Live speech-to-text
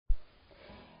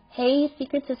Hey,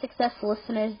 Secrets to Success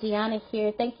listeners, Deanna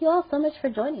here. Thank you all so much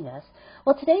for joining us.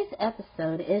 Well, today's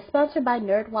episode is sponsored by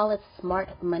NerdWallet's Smart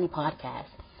Money Podcast.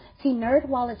 See,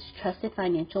 NerdWallet's trusted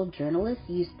financial journalists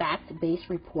use fact-based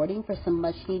reporting for some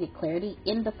much-needed clarity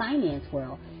in the finance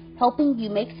world, helping you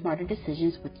make smarter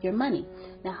decisions with your money.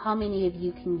 Now, how many of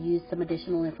you can use some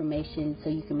additional information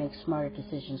so you can make smarter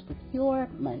decisions with your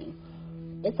money?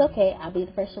 It's okay. I'll be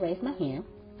the first to raise my hand.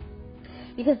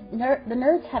 Because the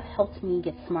nerds have helped me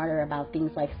get smarter about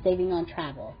things like saving on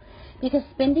travel. Because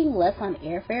spending less on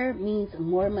airfare means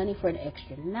more money for an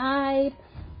extra night,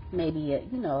 maybe a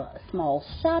small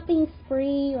shopping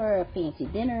spree or a fancy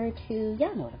dinner or two.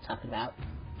 Y'all know what I'm talking about.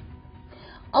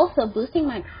 Also, boosting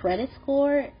my credit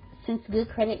score, since good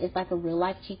credit is like a real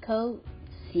life cheat code.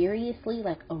 Seriously,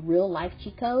 like a real life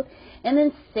cheat code. And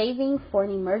then saving for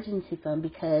an emergency fund,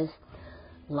 because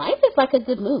life is like a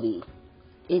good movie.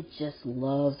 It just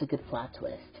loves a good plot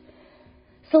twist.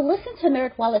 So listen to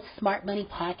NerdWallet's Smart Money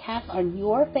Podcast on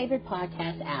your favorite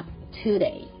podcast app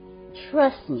today.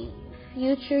 Trust me,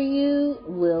 future you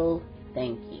will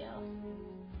thank you.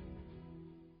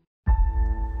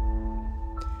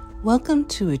 Welcome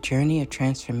to a journey of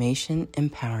transformation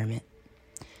empowerment.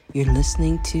 You're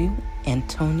listening to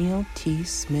Antonio T.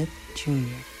 Smith Jr.,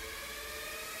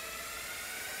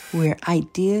 where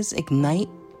ideas ignite,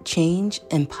 change,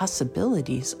 and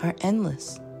possibilities are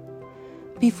endless.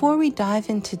 Before we dive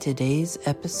into today's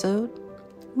episode,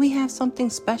 we have something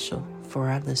special for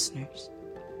our listeners.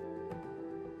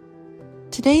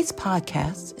 Today's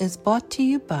podcast is brought to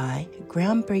you by a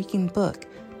groundbreaking book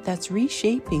that's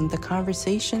reshaping the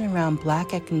conversation around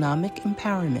Black economic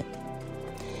empowerment.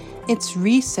 It's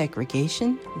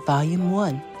Resegregation, Volume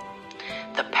 1,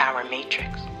 The Power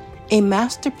Matrix. A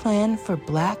master plan for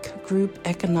Black group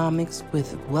economics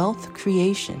with wealth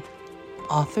creation,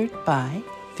 authored by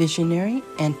visionary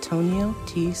Antonio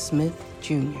T. Smith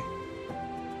Jr.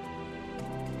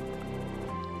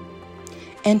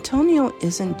 Antonio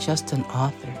isn't just an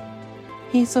author.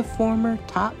 He's a former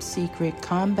top-secret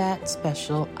combat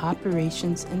special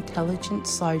operations intelligence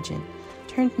sergeant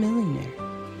turned millionaire.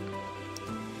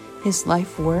 His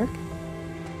life work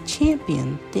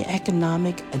championed the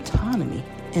economic autonomy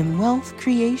and wealth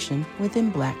creation within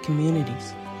Black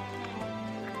communities.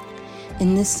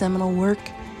 In this seminal work,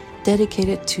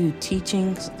 dedicated to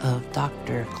teachings of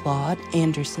Dr. Claude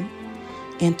Anderson,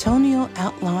 Antonio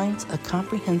outlines a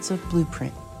comprehensive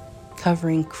blueprint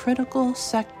covering critical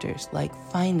sectors like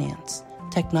finance,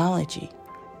 technology,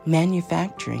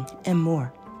 manufacturing, and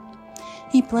more.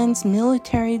 He blends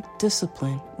military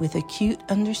discipline with acute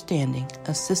understanding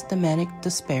of systematic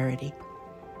disparity.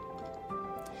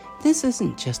 This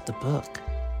isn't just a book.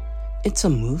 It's a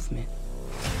movement,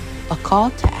 a call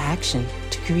to action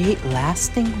to create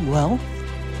lasting wealth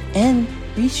and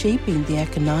reshaping the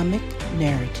economic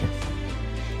narrative.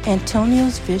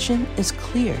 Antonio's vision is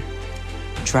clear.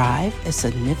 Drive a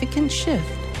significant shift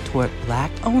toward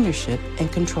Black ownership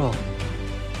and control.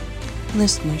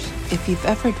 Listeners, if you've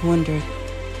ever wondered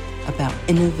about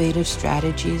innovative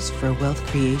strategies for wealth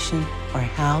creation or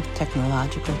how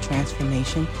technological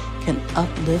transformation can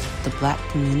uplift the Black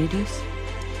communities,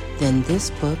 then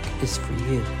this book is for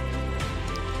you.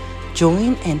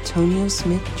 Join Antonio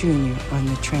Smith Jr. on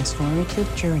the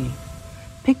transformative journey.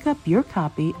 Pick up your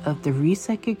copy of the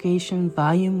Resegregation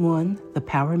Volume 1, The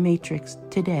Power Matrix,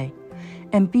 today,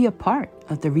 and be a part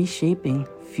of the reshaping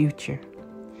future.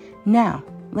 Now,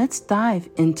 let's dive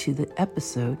into the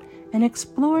episode and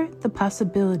explore the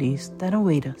possibilities that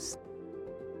await us.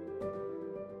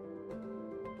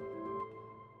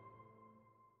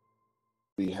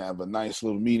 We have a nice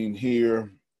little meeting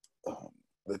here.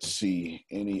 Let's see,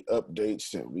 any updates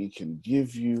that we can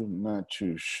give you? I'm not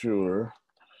too sure.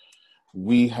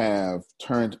 We have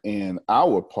turned in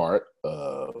our part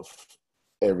of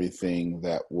everything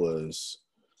that was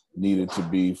needed to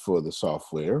be for the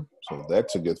software. So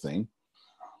that's a good thing.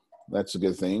 That's a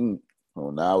good thing.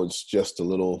 Well, now it's just a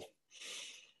little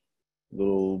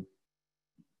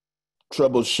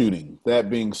troubleshooting. That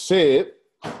being said,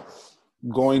 I'm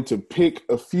going to pick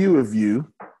a few of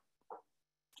you.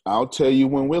 I'll tell you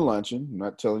when we're lunching. I'm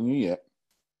not telling you yet.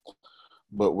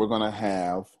 But we're going to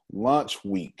have lunch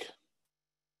week.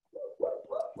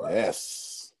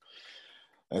 Yes.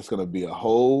 That's going to be a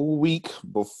whole week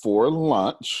before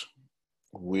lunch.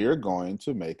 We're going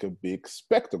to make a big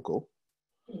spectacle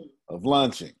of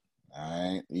lunching.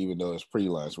 All right? Even though it's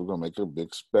pre-lunch, we're going to make a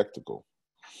big spectacle.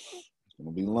 It's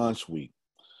going to be lunch week.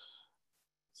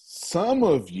 Some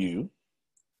of you,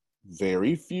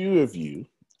 very few of you,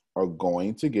 are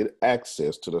going to get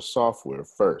access to the software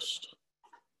first.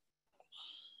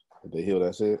 Did they hear what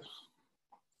I said?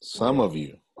 Some of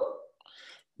you.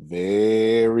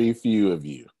 Very few of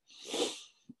you.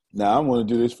 Now, I'm going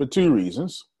to do this for two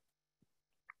reasons.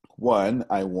 One,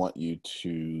 I want you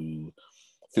to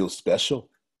feel special.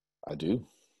 I do.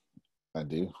 I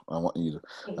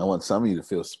want some of you to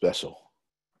feel special.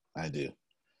 I do.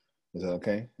 Is that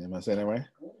okay? Am I saying that right?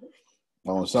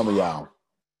 I want some of y'all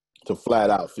to flat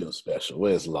out feel special.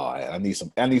 Where's law at? I need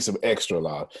some extra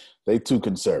law. They too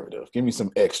conservative. Give me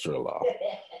some extra law.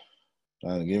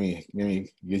 Give me,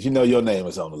 because you know your name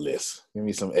is on the list. Give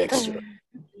me some extra.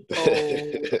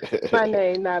 My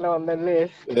name not on the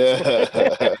list.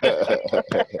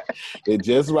 It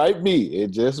just might be.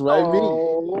 It just might be.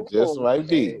 It just might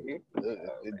be.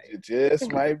 It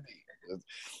just might be.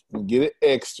 Get it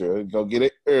extra. Go get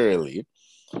it early.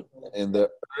 And the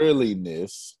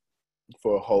earliness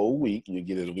for a whole week, you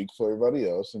get it a week for everybody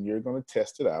else, and you're going to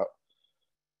test it out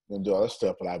and do all that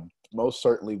stuff. But I most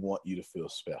certainly want you to feel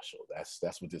special.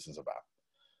 That's what this is about.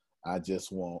 I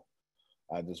just want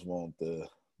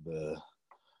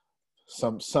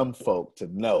some folk to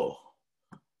know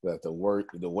that the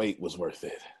wait was worth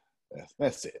it.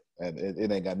 That's it. And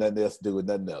it ain't got nothing else to do with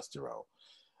nothing else, Jerome.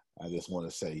 I just want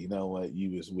to say, you know what?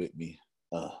 You was with me.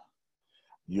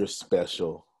 You're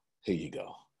special. Here you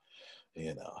go.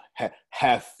 You know,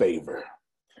 have favor.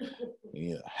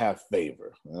 You know, have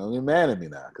favor. Don't get mad at me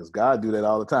now, because God do that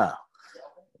all the time.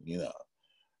 You know,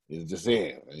 it's just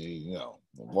saying. You know,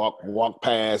 walk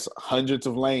past hundreds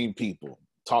of lame people,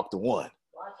 talk to one.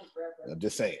 I'm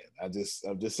just saying. I'm just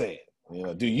saying. You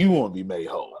know, do you want to be made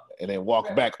whole? And then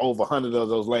walk back over 100 of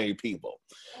those lame people,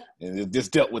 and it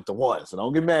just dealt with the one. So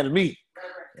don't get mad at me.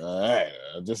 All right,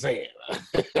 I'm just saying.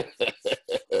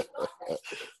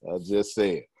 I'm just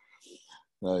saying.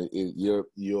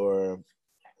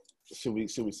 Should we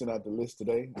send out the list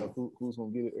today? Like who's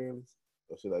gonna get it early,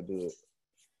 or should I do it?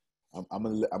 I'm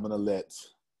gonna let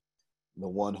the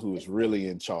one who is really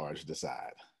in charge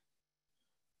decide.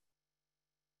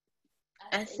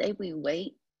 I say we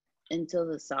wait until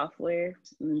they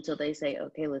say,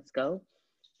 okay, let's go.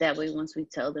 That way, once we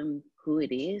tell them who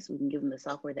it is, we can give them the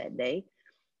software that day.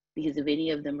 Because if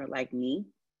any of them are like me,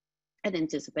 that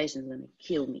anticipation is going to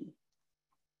kill me.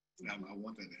 I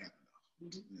want that to happen.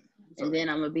 Yeah. And then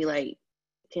I'm going to be like,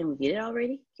 can we get it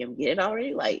already? Can we get it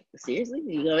already? Like, seriously?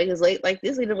 You going to make us wait like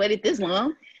this? We done waited this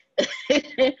long?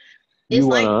 You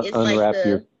want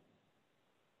to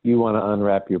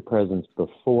unwrap your presents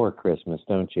before Christmas,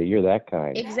 don't you? You're that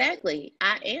kind. Exactly.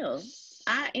 I am.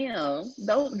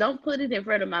 Don't put it in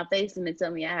front of my face and then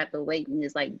tell me I have to wait and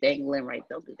it's like dangling right.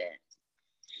 Don't do that.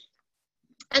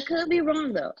 I could be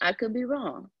wrong though. I could be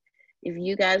wrong. If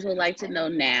you guys would like to know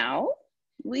now,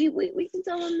 we can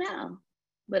tell them now.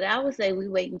 But I would say we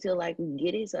wait until like we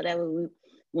get it, so that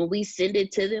when we send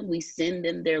it to them, we send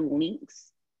them their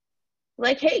links.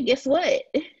 Like, hey, guess what?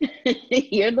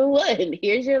 You're the one.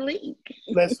 Here's your link.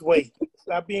 Let's wait.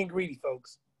 Stop being greedy,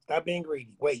 folks. Stop being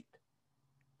greedy. Wait.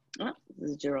 Oh,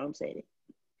 this is Jerome said it.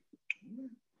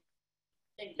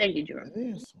 Thank you, Jerome.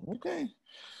 It is. Okay.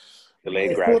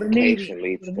 Delayed gratification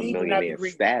leads to millionaire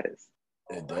status.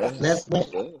 It does.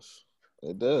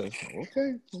 It does.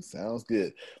 Okay. That sounds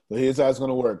good. But here's how it's going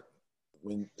to work.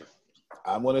 When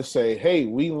I'm going to say, hey,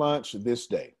 we launch this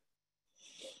day.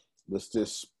 Let's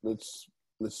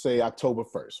say October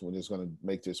 1st, when it's going to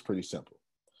make this pretty simple.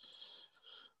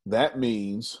 That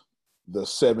means the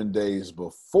 7 days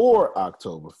before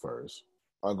October 1st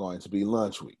are going to be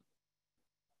launch week.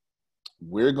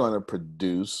 We're going to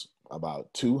produce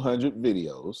about 200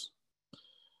 videos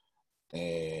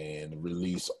and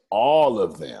release all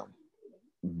of them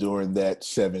during that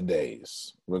 7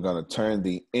 days. We're going to turn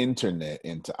the internet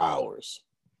into ours.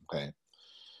 Okay.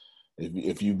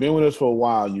 If you've been with us for a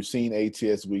while, you've seen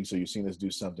ATS Weeks, or you've seen us do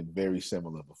something very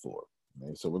similar before.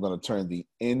 Okay? So we're going to turn the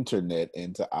internet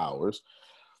into ours,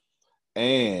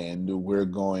 and we're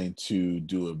going to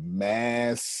do a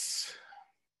mass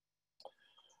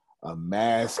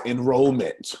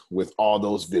enrollment with all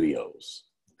those videos.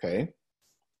 Okay,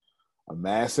 a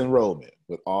mass enrollment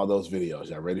with all those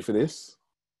videos. Y'all ready for this?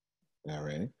 Y'all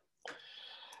ready?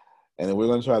 And then we're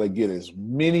going to try to get as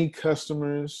many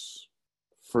customers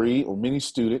free, or many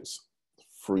students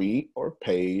free or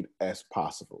paid as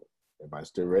possible. Everybody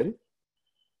still ready?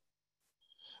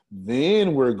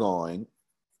 Then we're going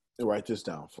to write this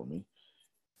down for me.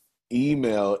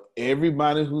 Email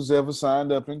everybody who's ever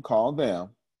signed up and called them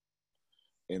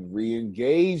and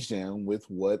re-engage them with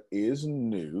what is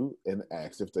new and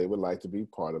ask if they would like to be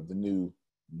part of the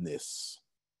newness,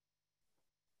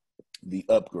 the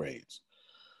upgrades.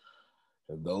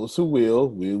 And those who will,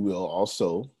 we will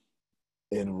also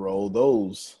enroll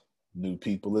those new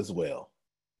people as well.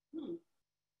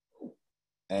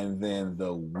 And then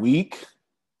the week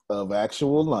of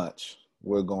actual lunch,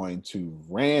 we're going to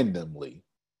randomly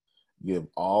give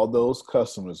all those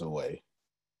customers away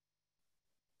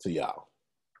to y'all.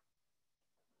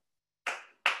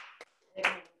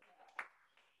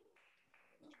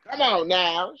 Come on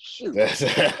now. Shoot. I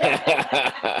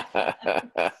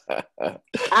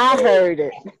heard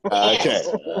it. Okay.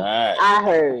 All right. I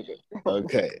heard it.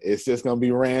 Okay. It's just going to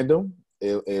be random.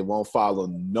 It won't follow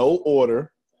no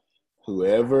order.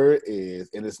 Whoever is,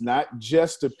 and it's not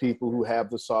just the people who have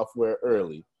the software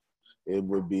early. It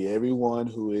would be everyone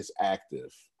who is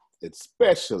active,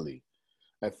 especially.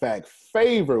 In fact,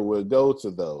 favor will go to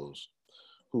those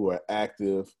who are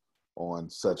active on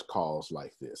such calls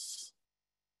like this.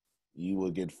 You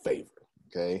will get favor,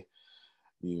 okay?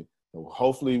 You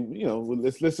hopefully,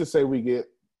 let's just say we get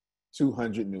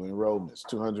 200 new enrollments,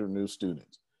 200 new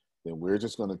students. Then we're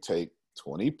just going to take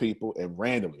 20 people and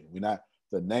randomly.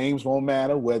 The names won't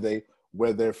matter, where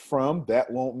they're from, that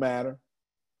won't matter.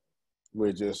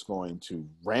 We're just going to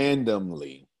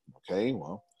randomly, okay?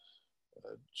 Well,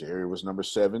 Jerry was number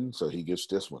 7, so he gets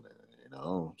this one.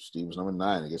 Steve was number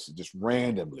 9. I guess it's just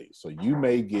randomly. So you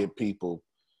may get people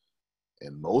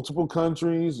in multiple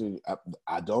countries.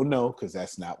 I don't know, because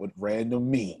that's not what random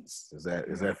means. Is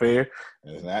that fair?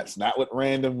 And that's not what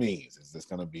random means. It's just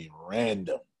going to be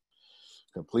random,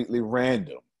 completely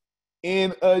random.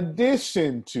 In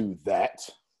addition to that,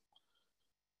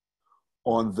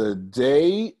 on the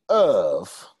day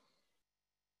of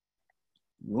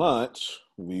lunch,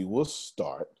 we will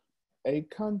start a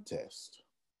contest.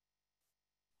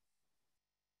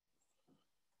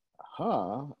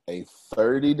 A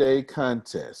 30-day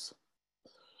contest.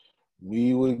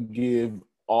 We will give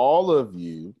all of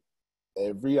you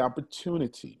every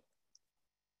opportunity,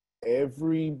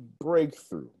 every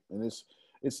breakthrough, and it's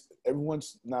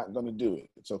everyone's not going to do it.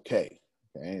 It's okay.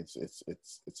 Okay, it's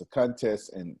a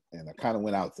contest, and I kind of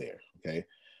went out there. Okay,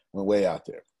 went way out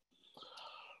there.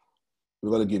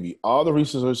 We're going to give you all the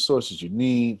resources you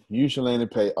need. Use your landing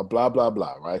page, blah blah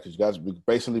blah. Right? Because you guys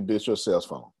basically build your sales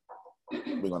funnel.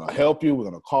 We're going to help you. We're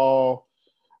going to call.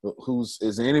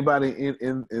 Is there anybody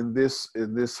in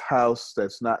this house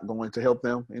that's not going to help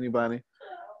them? Anybody?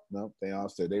 No, they all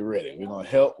said they're ready. We're going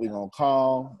to help. We're going to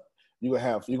call. You're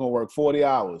going to work 40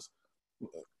 hours.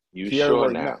 You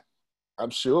sure now? Now. I'm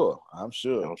sure.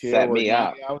 Don't set me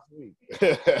up. 90 hours a week.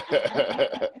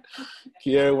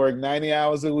 Kiara worked 90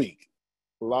 hours a week.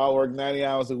 Law worked 90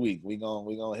 hours a week. We're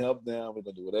gonna help them. We're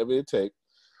gonna do whatever it takes.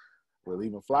 We'll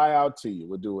even fly out to you.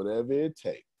 We'll do whatever it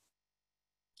takes.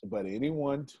 But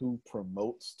anyone who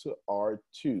promotes to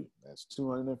R2, that's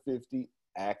 250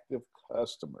 active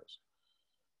customers,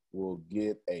 will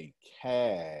get a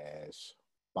cash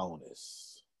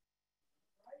bonus.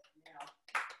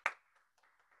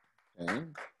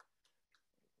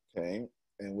 Okay,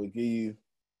 and we'll give you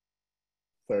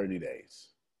 30 days.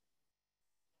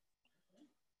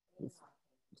 Let's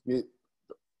get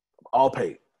all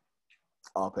paid.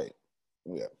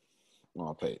 Yeah,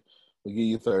 all paid. We'll give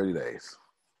you 30 days.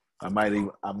 I might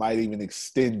even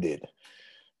extend it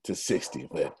to 60,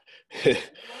 but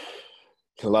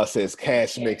Kala says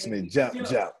cash makes me jump.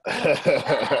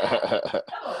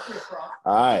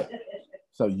 All right.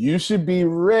 So you should be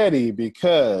ready,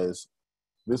 because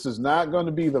this is not going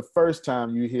to be the first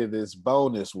time you hear this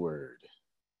bonus word.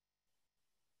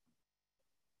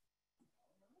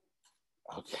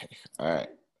 Okay. All right.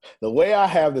 The way I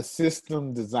have the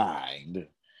system designed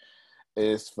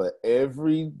is for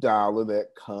every dollar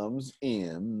that comes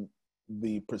in,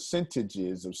 the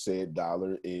percentages of said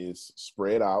dollar is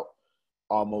spread out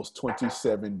almost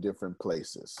 27 different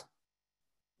places.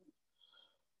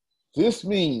 This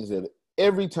means that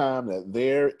every time that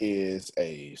there is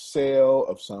a sale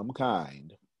of some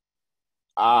kind,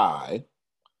 I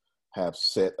have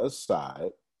set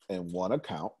aside in one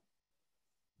account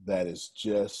that is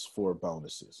just for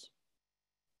bonuses.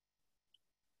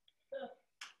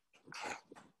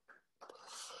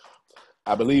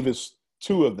 I believe it's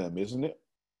 2 of them, isn't it?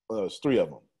 It's 3 of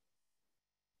them.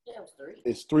 Yeah, it was 3.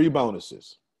 It's 3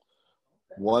 bonuses.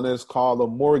 One is called a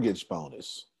mortgage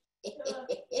bonus.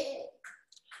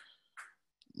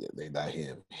 Yeah, they not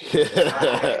him.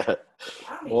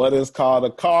 One is called a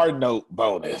car note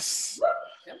bonus.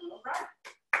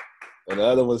 And the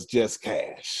other one's just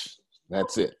cash.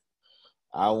 That's it.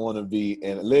 I want to be,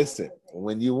 and listen,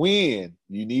 when you win,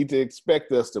 you need to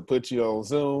expect us to put you on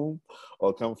Zoom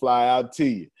or come fly out to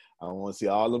you. I want to see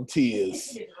all them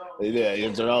tears. Yeah,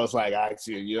 it's almost like,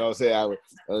 actually, you know what I'm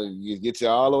saying? You get you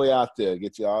all the way out there.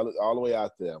 Get you all the way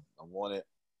out there. I want it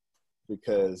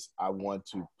because I want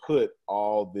to put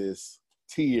all this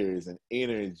tears and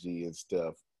energy and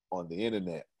stuff on the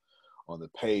internet, on the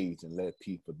page, and let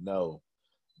people know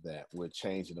that we're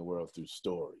changing the world through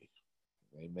story.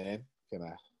 Amen. Can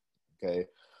I? Okay.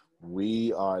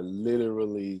 We are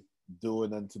literally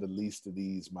doing unto the least of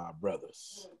these, my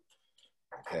brothers.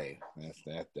 Okay.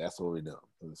 That's what we're doing.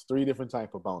 There's 3 different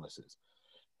type of bonuses.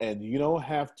 And you don't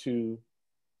have to,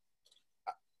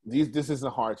 this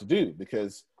isn't hard to do,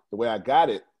 because the way I got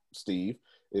it, Steve,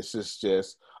 it's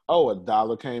just, oh,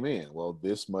 $1 came in. Well,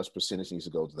 this much percentage needs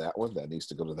to go to that one. That needs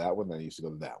to go to that one. That needs to go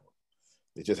to that one.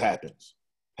 It just happens.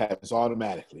 Happens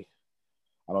automatically.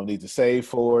 I don't need to save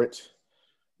for it.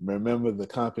 Remember, the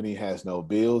company has no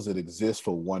bills. It exists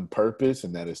for one purpose,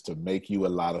 and that is to make you a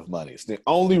lot of money. It's the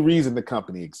only reason the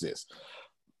company exists.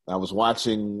 I was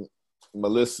watching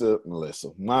Monica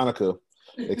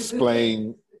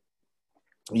explain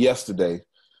yesterday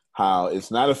how it's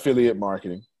not affiliate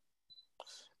marketing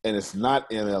and it's not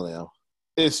MLM.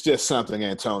 It's just something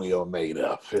Antonio made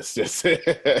up. It's just,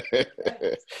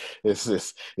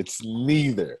 it's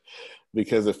neither,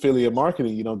 because affiliate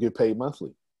marketing, you don't get paid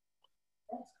monthly.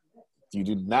 You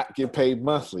do not get paid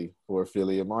monthly for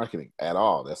affiliate marketing at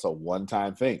all. That's a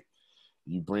one-time thing.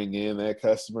 You bring in that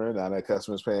customer, now that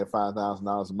customer is paying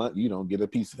 $5,000 a month, you don't get a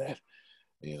piece of that.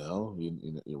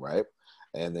 You're right.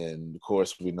 And then, of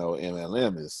course, we know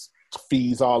MLM is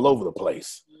fees all over the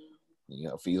place.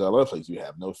 Fees all over the place. You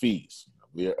have no fees.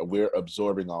 We're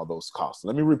absorbing all those costs.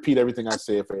 Let me repeat everything I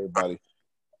said for everybody.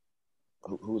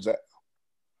 Who was that?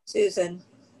 Susan.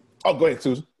 Oh, go ahead,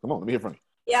 Susan. Come on, let me hear from you.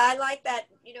 Yeah, I like that.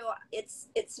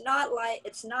 It's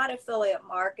not affiliate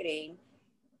marketing,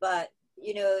 but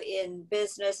in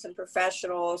business and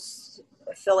professionals,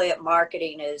 affiliate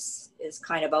marketing is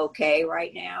kind of okay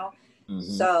right now. Mm-hmm.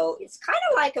 So it's kind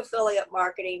of like affiliate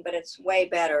marketing, but it's way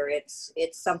better. It's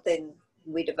something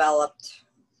we developed.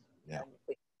 Yeah.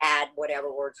 We add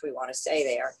whatever words we want to say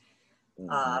there.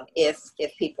 Mm-hmm. If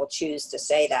people choose to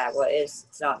say that, well, it's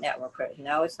not network.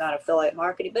 No, it's not affiliate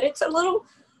marketing, but it's a little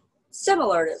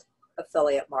similar to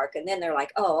affiliate marketing. Then they're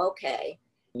like, oh, okay.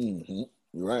 Mm-hmm.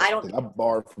 You're right. I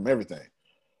borrowed from everything.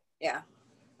 Yeah.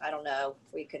 I don't know.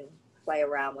 We can play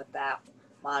around with that.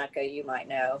 Monica, you might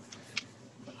know.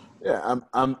 Yeah,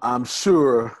 I'm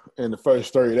sure in the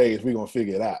first 30 days we're gonna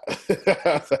figure it out.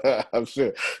 I'm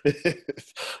sure.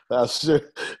 I'm sure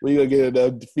we're gonna get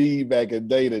enough feedback and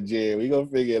data, Jerry. We're gonna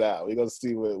figure it out. We're gonna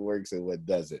see what works and what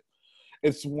doesn't.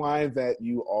 It's why that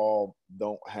you all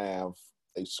don't have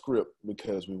a script,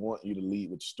 because we want you to lead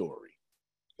with story.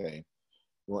 Okay.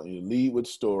 We want you to lead with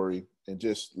story and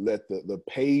just let the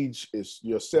page is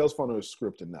your sales funnel is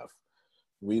script enough.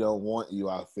 We don't want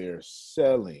you out there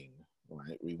selling.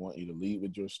 Right? We want you to lead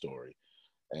with your story.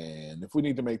 And if we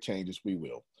need to make changes, we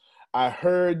will. I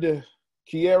heard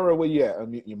Kiara, where you at?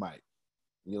 Unmute your mic.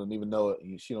 You don't even know it.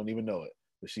 She don't even know it.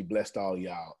 But she blessed all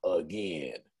y'all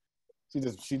again. She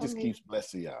just keeps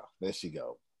blessing y'all. There she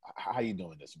go. How you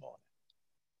doing this morning?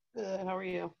 Good. How are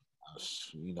you?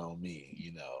 You know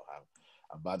me.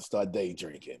 I'm about to start day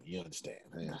drinking. You understand?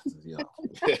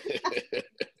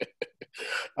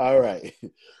 All right.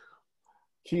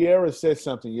 Kiara said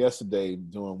something yesterday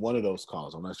during one of those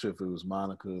calls. I'm not sure if it was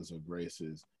Monica's or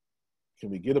Grace's. Can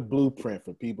we get a blueprint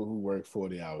for people who work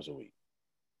 40 hours a week?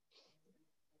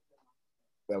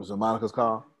 That was on Monica's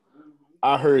call?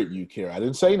 I heard you, Kiara. I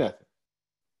didn't say nothing,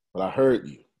 but I heard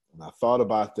you. And I thought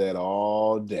about that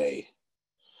all day.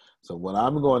 So what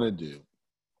I'm going to do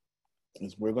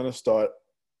is we're going to start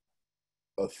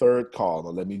a third call. Now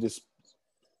let me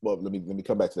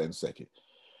come back to that in a second.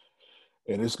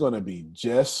 And it's going to be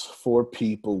just for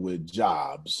people with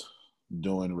jobs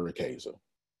doing Riqueza.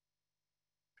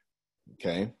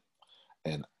 Okay?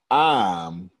 And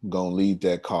I'm going to lead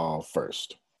that call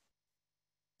first.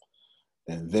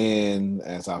 And then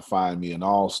as I find me an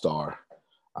all-star,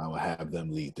 I will have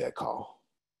them lead that call.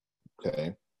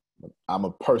 Okay? I'm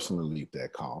a personally lead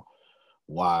that call.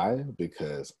 Why?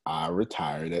 Because I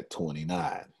retired at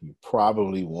 29. You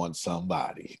probably want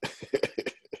somebody.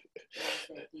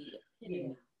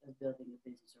 Building a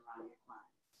business around your clients.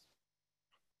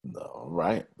 No,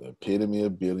 right. The epitome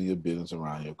of building your business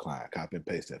around your client. Copy and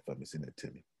paste that for me. Send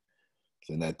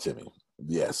that to me.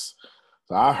 Yes.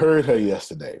 So I heard her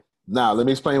yesterday. Now, let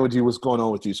me explain what's going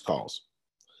on with these calls.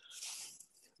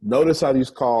 Notice how these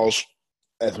calls,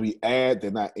 as we add,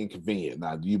 they're not inconvenient.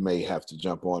 Now, you may have to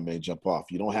jump on, may jump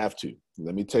off. You don't have to.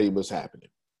 Let me tell you what's happening.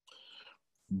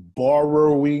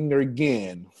 Borrowing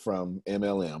again from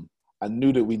MLM, I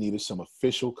knew that we needed some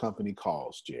official company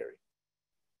calls, Jerry.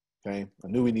 Okay? I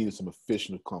knew we needed some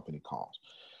official company calls.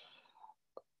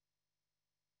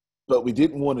 But we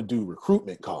didn't want to do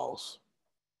recruitment calls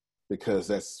because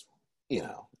that's,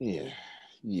 yeah.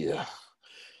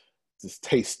 just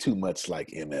tastes too much like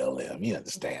MLM. You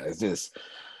understand? It's just,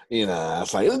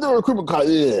 it's like, let's do a recruitment call.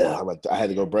 Yeah, I had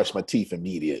to go brush my teeth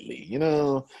immediately.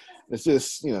 It's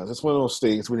just, it's one of those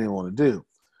things we didn't want to do.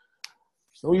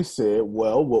 So we said,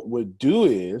 well, what we'll do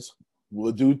is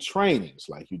we'll do trainings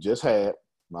like you just had,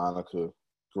 Monica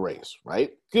Grace,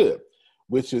 right? Good.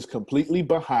 Which is completely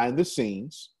behind the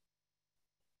scenes,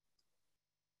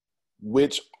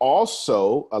 which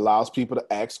also allows people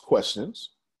to ask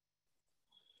questions,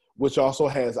 which also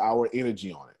has our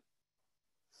energy on it,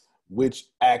 which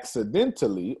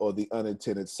accidentally, or the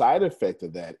unintended side effect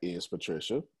of that is,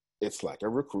 Patricia, it's like a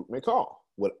recruitment call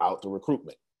without the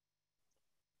recruitment.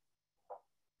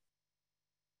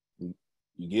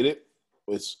 You get it?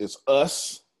 It's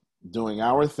us doing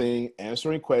our thing,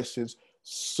 answering questions,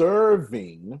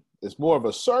 serving. It's more of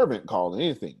a servant call than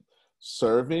anything.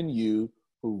 Serving you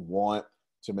who want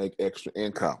to make extra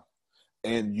income.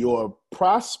 And your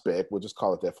prospect, we'll just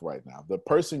call it that for right now, the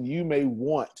person you may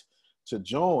want to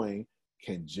join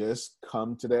can just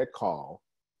come to that call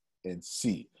and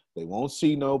see. They won't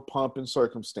see no pomp and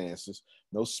circumstances,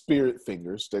 no spirit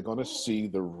fingers. They're going to see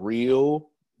the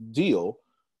real deal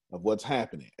of what's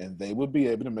happening. And they will be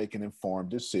able to make an informed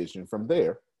decision from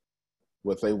there,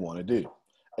 what they want to do.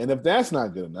 And if that's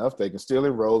not good enough, they can still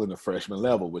enroll in the freshman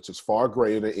level, which is far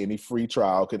greater than any free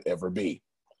trial could ever be.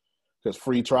 Because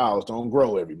free trials don't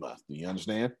grow every month. Do you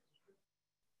understand?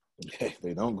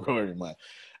 They don't grow every month.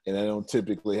 And they don't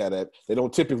typically have that. They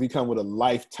don't typically come with a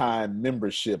lifetime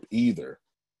membership either.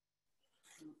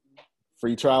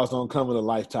 Free trials don't come with a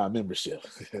lifetime membership.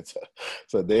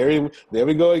 So there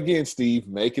we go again, Steve,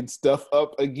 making stuff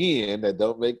up again that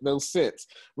don't make no sense.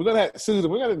 Susan,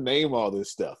 we're going to name all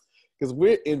this stuff because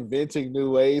we're inventing new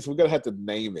ways. We're going to have to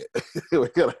name it.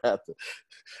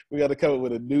 We got to come up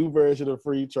with a new version of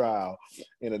free trial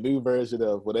and a new version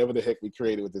of whatever the heck we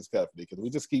created with this company, because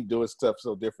we just keep doing stuff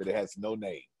so different. It has no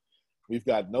name. We've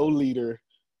got no leader,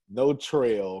 no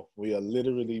trail. We are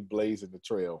literally blazing the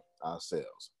trail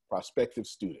ourselves. Prospective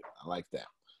student. I like that.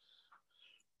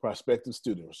 Prospective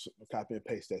student. Copy and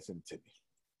paste that. Send it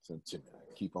to me.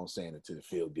 I keep on saying it till it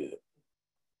feel good.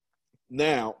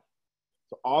 Now,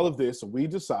 so all of this, we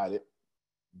decided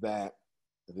that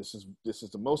this is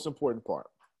the most important part.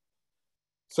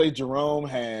 Say Jerome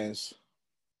has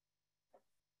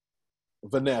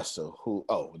Vanessa,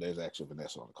 there's actually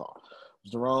Vanessa on the call.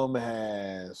 Jerome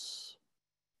has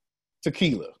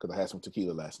tequila, because I had some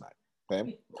tequila last night.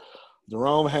 Okay.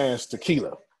 Jerome has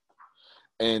tequila,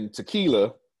 and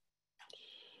tequila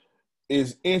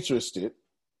is interested,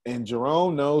 and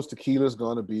Jerome knows tequila is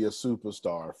going to be a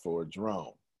superstar for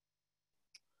Jerome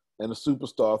and a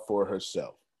superstar for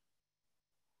herself.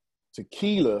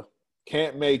 Tequila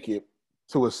can't make it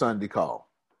to a Sunday call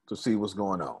to see what's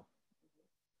going on.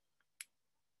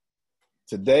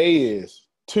 Today is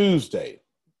Tuesday.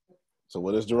 So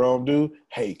what does Jerome do?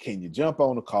 Hey, can you jump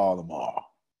on the call tomorrow?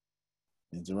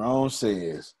 And Jerome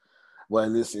says,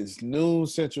 well, it's noon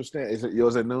Central Standard. Is it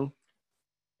yours at noon?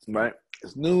 Right?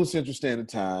 It's noon Central Standard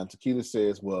Time. Tequila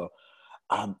says, well,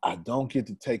 I don't get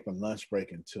to take my lunch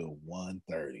break until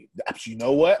 1:30. You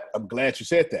know what? I'm glad you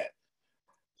said that.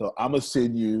 So I'm going to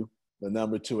send you the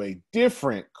number to a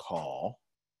different call,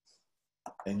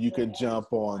 and you can jump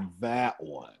on that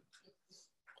one.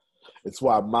 It's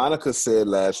why Monica said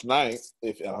last night,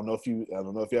 I don't know if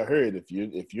y'all heard,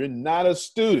 if you're not a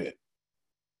student,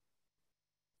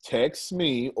 text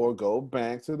me or go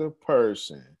back to the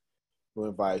person who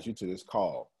invites you to this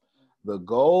call. The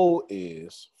goal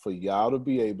is for y'all to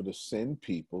be able to send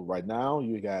people. Right now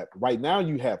you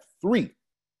have 3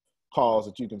 calls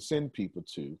that you can send people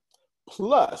to,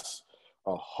 plus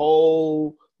a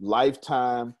whole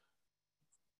lifetime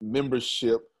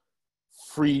membership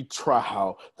free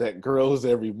trial that grows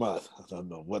every month. I don't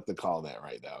know what to call that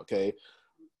right now, okay?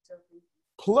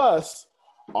 Plus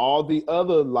all the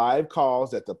other live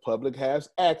calls that the public has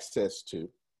access to,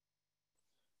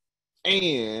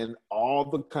 and all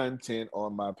the content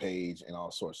on my page and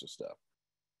all sorts of stuff,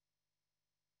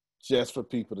 just for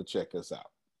people to check us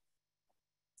out.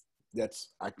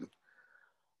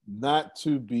 Not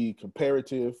to be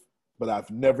comparative, but I've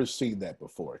never seen that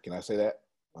before. Can I say that?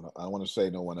 I want to say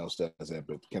no one else does that,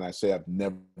 but can I say I've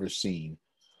never seen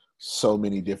so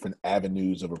many different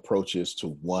avenues of approaches to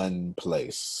one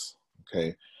place?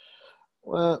 Okay.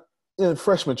 Well,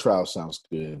 freshman trial sounds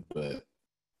good, but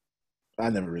I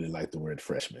never really liked the word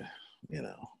freshman,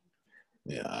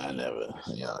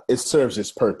 it serves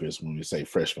its purpose when we say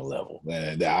freshman level.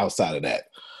 And outside of that,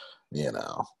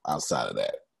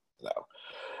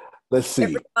 Let's see.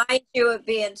 It reminds you of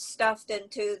being stuffed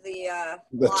into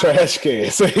the trash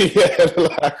can. So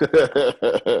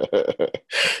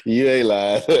you ain't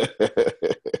lying.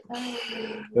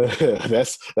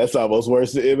 That's almost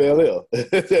worse than MLM.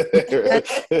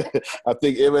 I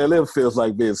think MLM feels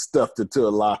like being stuffed into a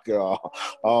locker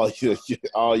all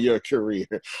your career.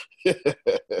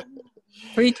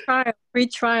 Free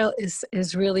trial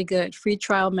is really good. Free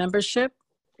trial membership,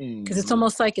 because it's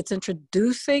almost like it's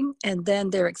introducing, and then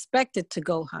they're expected to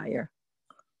go higher.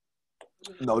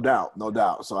 No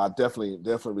doubt. So I definitely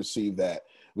received that.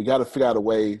 We got to figure out a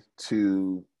way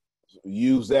to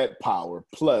use that power.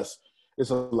 Plus, it's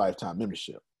a lifetime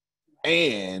membership,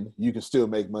 and you can still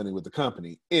make money with the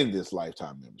company in this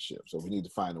lifetime membership. So we need to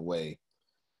find a way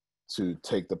to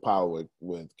take the power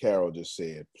with Carol just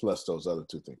said, plus those other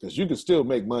two things, because you can still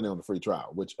make money on the free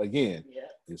trial, which again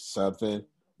is something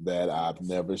that I've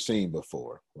never seen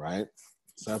before, right?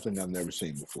 Something I've never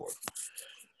seen before.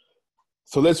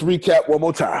 So let's recap one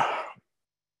more time.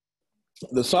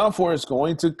 The software is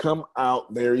going to come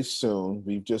out very soon.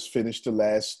 We've just finished the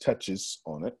last touches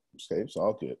on it. Okay, it's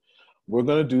all good. We're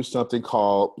going to do something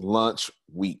called Launch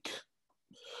Week.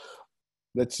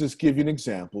 Let's just give you an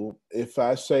example. If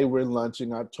I say we're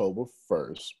launching October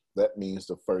 1st, that means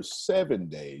the first 7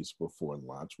 days before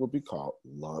launch will be called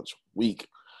Launch Week.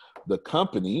 The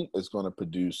company is going to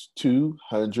produce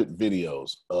 200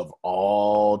 videos of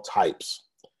all types.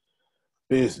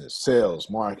 Business, sales,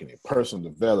 marketing, personal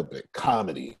development,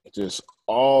 comedy, just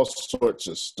all sorts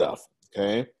of stuff,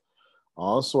 okay?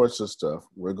 All sorts of stuff.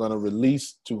 We're going to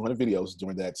release 200 videos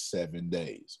during that 7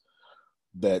 days.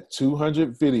 That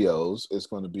 200 videos is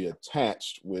going to be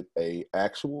attached with an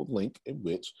actual link in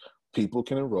which people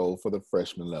can enroll for the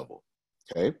freshman level,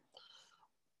 okay?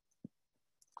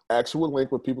 Actual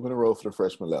link where people can enroll for the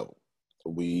freshman level.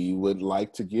 We would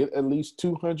like to get at least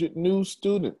 200 new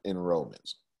student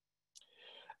enrollments.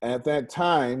 At that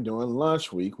time, during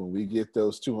launch week, when we get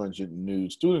those 200 new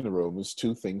student enrollments,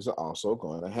 two things are also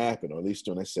going to happen, or at least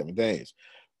during that 7 days.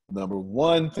 Number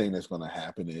one thing that's going to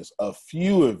happen is a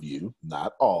few of you,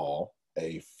 not all,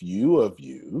 a few of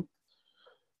you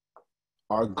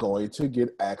are going to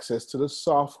get access to the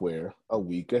software a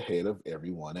week ahead of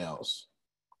everyone else.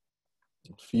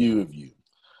 A few of you.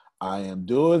 I am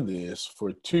doing this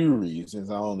for two reasons.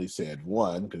 I only said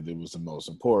one because it was the most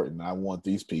important. I want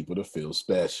these people to feel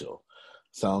special.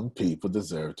 Some people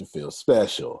deserve to feel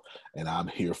special, and I'm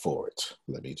here for it.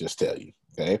 Let me just tell you,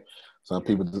 okay? Some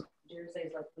people,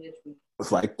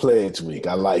 it's like Pledge Week.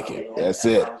 I like it. That's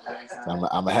it. I'm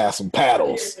going to have some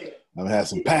paddles. I'm going to have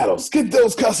some paddles. Get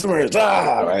those customers.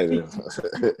 Right.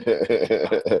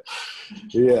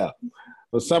 Yeah.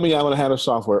 But some of y'all want to have the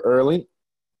software early.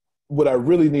 What I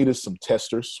really need is some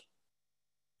testers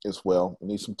as well. I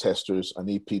need some testers. I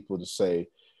need people to say,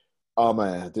 oh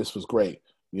man, this was great.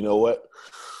 You know what?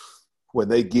 When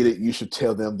they get it, you should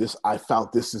tell them this. I found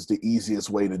this is the easiest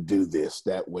way to do this.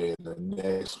 That way, the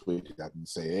next week I can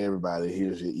say, everybody,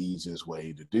 here's the easiest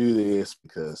way to do this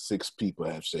because 6 people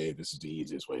have said this is the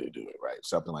easiest way to do it, right?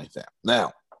 Something like that.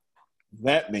 Now,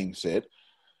 that being said,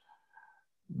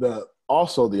 the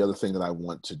other thing that I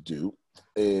want to do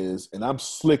is, and I'm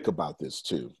slick about this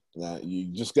too. Now, you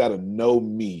just got to know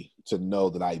me to know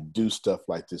that I do stuff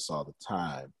like this all the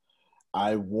time.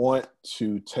 I want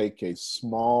to take a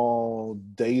small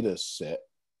data set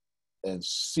and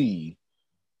see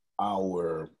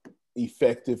our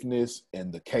effectiveness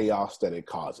and the chaos that it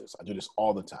causes. I do this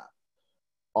all the time.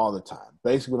 All the time.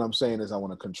 Basically, what I'm saying is I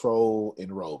want to control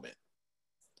enrollment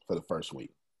for the first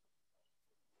week.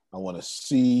 I want to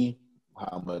see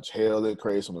how much hell it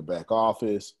creates on the back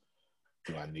office.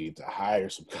 Do I need to hire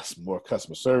some more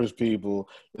customer service people?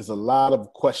 There's a lot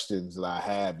of questions that I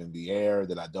have in the air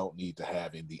that I don't need to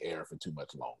have in the air for too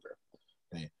much longer.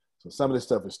 Okay? So some of this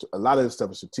stuff a lot of this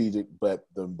stuff is strategic, but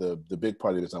the big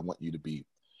part of this, I want you to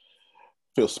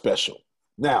feel special.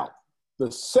 Now,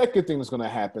 the second thing that's going to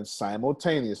happen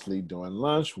simultaneously during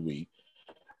launch week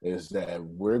is that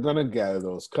we're going to gather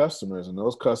those customers, and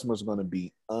those customers are going to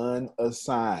be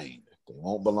unassigned. They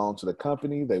won't belong to the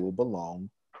company. They will belong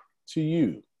to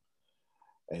you.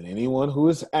 And anyone who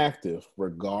is active,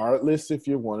 regardless if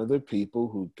you're one of the people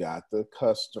who got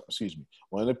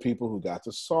one of the people who got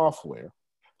the software,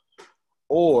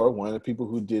 or one of the people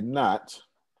who did not,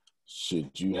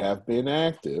 should you have been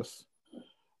active,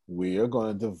 we are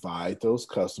going to divide those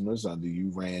customers under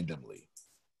you randomly.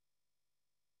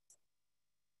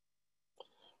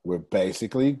 We're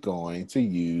basically going to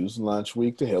use Lunch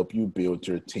Week to help you build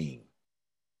your team.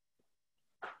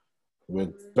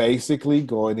 We're basically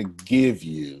going to give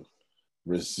you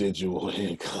residual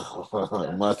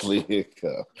income, monthly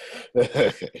income.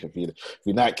 If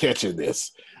you're not catching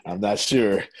this, I'm not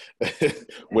sure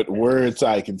what words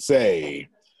I can say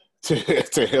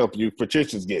to help you.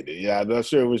 Patricia's getting it. Yeah, I'm not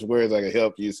sure which words I can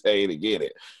help you say to get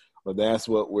it, but that's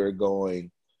what we're going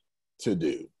to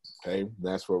do. Okay,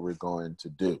 that's what we're going to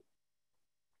do.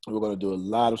 We're going to do a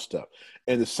lot of stuff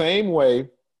in the same way.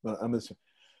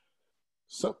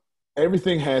 So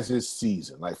everything has its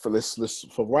season. Like for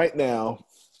right now,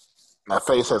 my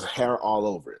face has hair all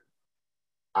over it.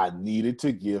 I needed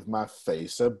to give my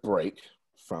face a break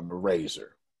from a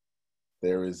razor.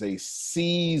 There is a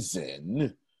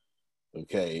season,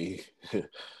 okay,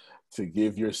 to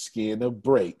give your skin a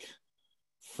break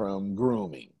from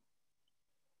grooming.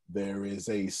 There is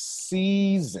a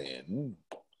season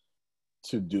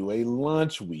to do a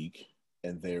lunch week,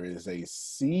 and there is a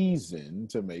season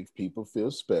to make people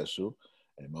feel special.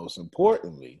 And most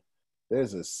importantly,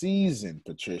 there's a season,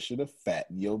 Patricia, to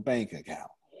fatten your bank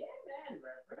account.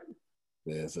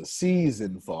 There's a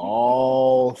season for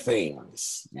all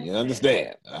things. You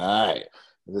understand? All right.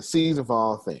 There's a season for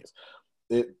all things.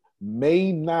 It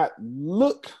may not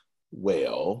look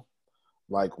well,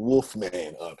 like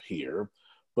Wolfman up here,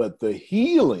 but the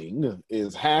healing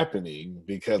is happening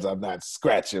because I'm not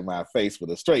scratching my face with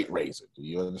a straight razor. Do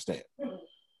you understand?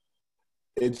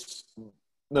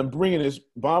 I'm bringing this.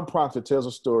 Bob Proctor tells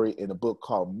a story in a book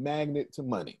called Magnet to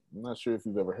Money. I'm not sure if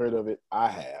you've ever heard of it. I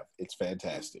have. It's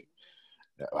fantastic.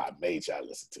 I made y'all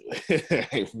listen to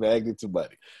it. Magnet to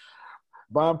Money.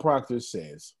 Bob Proctor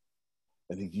says,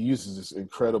 and he uses this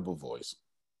incredible voice.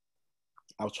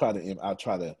 I'll try to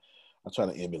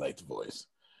emulate the voice.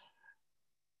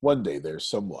 One day there's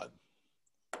someone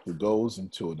who goes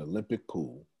into an Olympic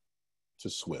pool to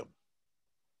swim.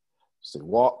 So they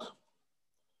walk.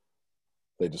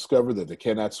 They discover that they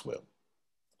cannot swim.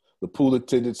 The pool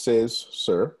attendant says,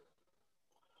 "Sir,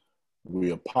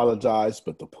 we apologize,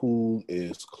 but the pool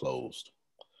is closed."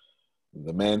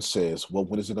 The man says, "Well,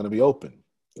 when is it going to be open?"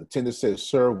 The attendant says,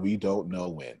 "Sir, we don't know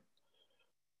when.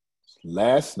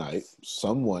 Last night,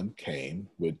 someone came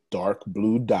with dark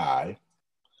blue dye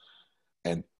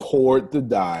and poured the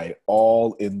dye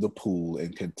all in the pool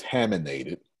and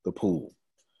contaminated the pool.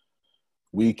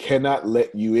 We cannot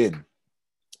let you in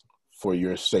for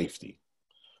your safety.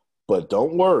 But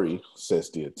don't worry," says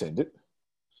the attendant.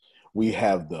 "We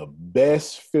have the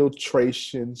best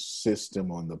filtration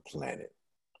system on the planet.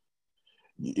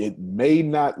 It may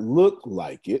not look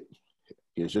like it.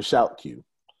 Here's your shout cue.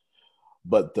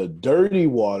 But the dirty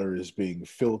water is being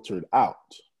filtered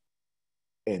out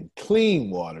and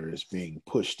clean water is being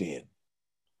pushed in.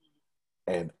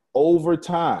 And over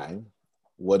time,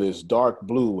 what is dark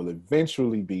blue will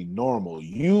eventually be normal.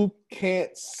 You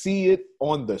can't see it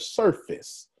on the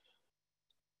surface,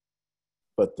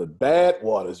 but the bad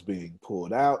water is being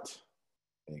pulled out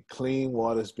and clean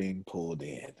water is being pulled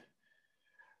in."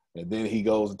 And then he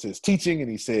goes into his teaching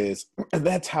and he says, and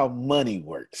that's how money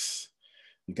works.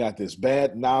 You got this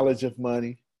bad knowledge of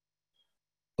money,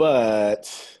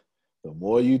 but the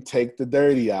more you take the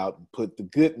dirty out and put the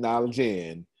good knowledge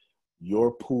in,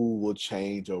 your pool will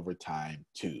change over time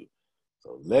too.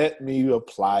 So let me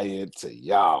apply it to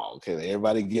y'all. Okay,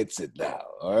 everybody gets it now.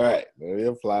 All right, let me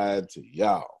apply it to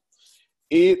y'all.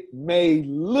 It may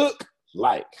look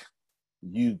like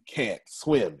you can't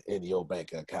swim in your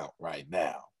bank account right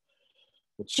now,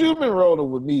 but you've been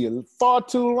rolling with me far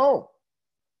too long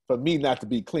for me not to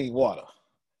be clean water.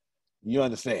 You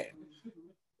understand?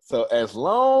 So as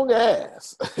long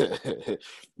as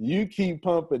you keep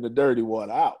pumping the dirty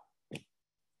water out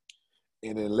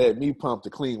and then let me pump the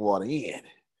clean water in,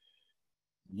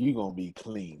 you're going to be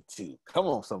clean too. Come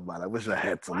on, somebody. I wish I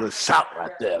had a little shout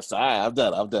right there. So I'm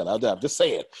done. I'm just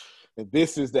saying. And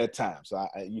this is that time. So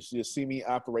you see me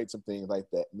operate some things like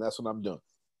that. And that's what I'm doing.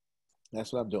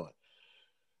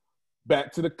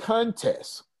 Back to the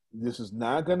contest. This is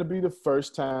not going to be the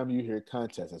first time you hear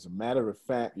contest. As a matter of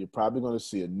fact, you're probably going to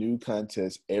see a new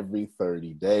contest every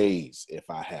 30 days if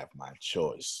I have my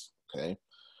choice, okay?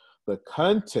 The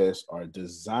contests are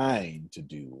designed to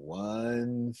do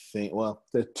one thing. Well,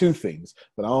 there are two things,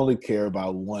 but I only care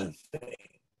about one thing,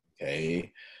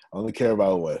 okay? I only care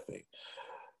about one thing.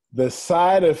 The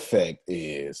side effect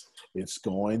is it's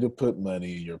going to put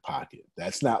money in your pocket.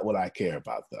 That's not what I care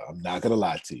about, though. I'm not going to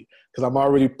lie to you because I'm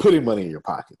already putting money in your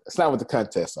pocket. That's not what the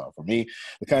contests are. For me,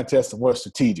 the contests are more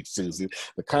strategic, Susie.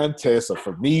 The contests are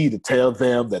for me to tell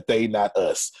them that they not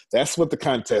us. That's what the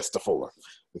contests are for,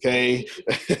 okay?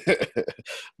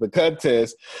 The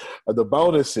contest, the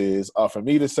bonuses are for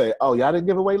me to say, "Oh, y'all didn't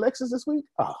give away Lexus this week?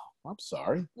 Oh, I'm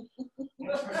sorry.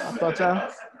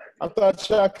 I thought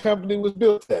your company was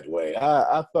built that way.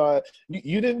 I thought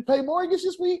you didn't pay mortgage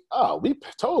this week? Oh, we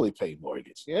totally paid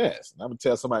mortgage. Yes. And I'm going to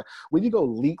tell somebody, will you go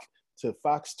leak to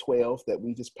Fox 12 that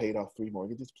we just paid off 3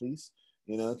 mortgages, please?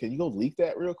 You know, can you go leak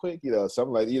that real quick? You know,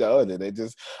 something like, you know, and then they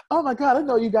just, oh my God, I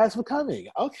know you guys were coming.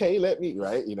 Okay, let me,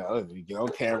 right? You know, and you get on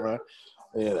camera,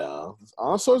 you know,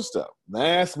 all sorts of stuff.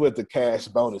 That's what the cash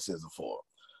bonuses are for.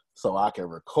 So I can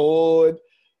record,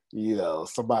 you know,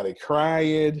 somebody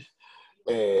crying.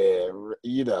 And,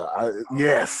 you know,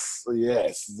 yes,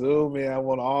 Zoom in. I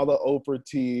want all the Oprah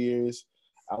tears.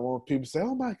 I want people to say,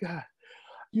 oh my God,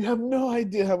 you have no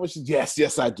idea how much.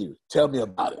 Yes, I do. Tell me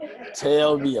about it.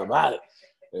 Tell me about it.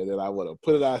 And then I want to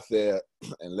put it out there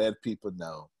and let people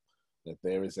know that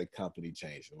there is a company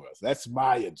changing the world. So that's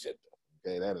my agenda.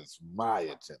 Okay, that is my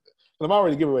agenda. And I'm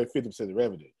already giving away 50% of the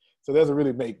revenue. So it doesn't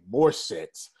really make more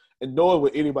sense. And nor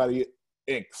would anybody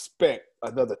expect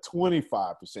another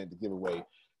 25% to give away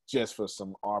just for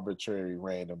some arbitrary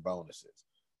random bonuses.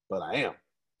 But I am,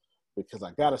 because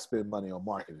I got to spend money on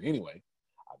marketing anyway.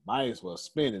 I might as well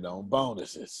spend it on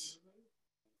bonuses.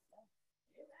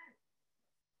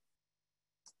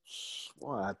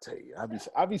 Well, I tell you,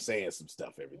 I be saying some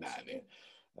stuff every now and then.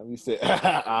 I be saying,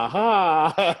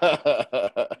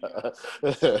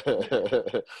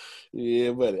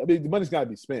 yeah, but I mean, the money's got to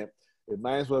be spent. It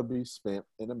might as well be spent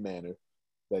in a manner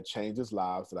that changes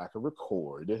lives, that I can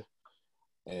record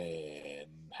and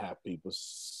have people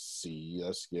see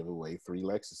us give away 3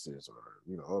 Lexuses, or,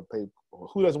 you know, or pay. Or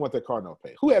who doesn't want their car note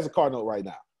paid? Who has a car note right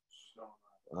now?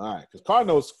 All right, because car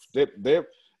notes, they're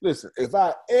listen, if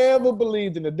I ever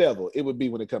believed in the devil, it would be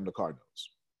when it comes to car notes.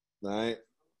 All right?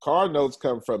 Car notes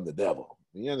come from the devil.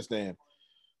 You understand?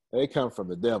 They come from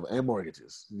the devil. And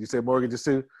mortgages. You say mortgages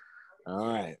too? All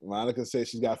right. Monica says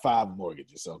she's got 5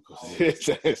 mortgages. So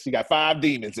she got 5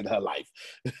 demons in her life.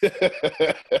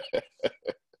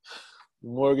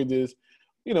 Mortgages,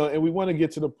 you know, and we want to get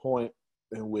to the point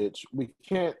in which we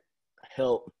can't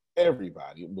help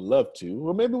everybody. We'd love to,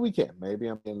 or maybe we can. Maybe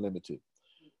I'm being limited.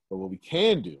 But what we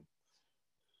can do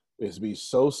is be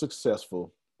so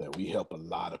successful that we help a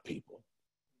lot of people.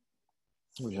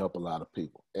 We help a lot of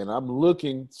people. And I'm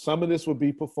looking, some of this will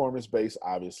be performance-based,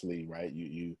 obviously, right?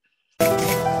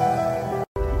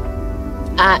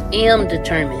 I am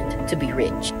determined to be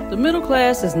rich. The middle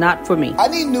class is not for me. I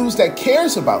need news that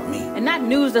cares about me. And not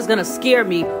news that's going to scare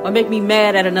me or make me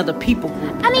mad at another people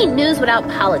group. I need news without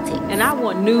politics. And I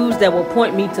want news that will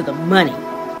point me to the money.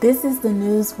 This is the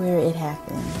news where it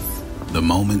happens. The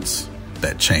moments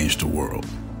that change the world.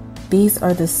 These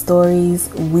are the stories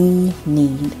we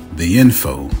need. The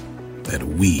info that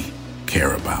we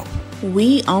care about.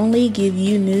 We only give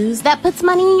you news that puts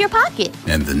money in your pocket.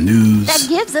 And the news that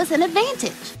gives us an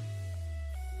advantage.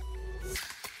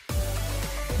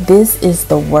 This is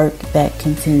the work that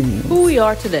continues. Who we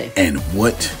are today. And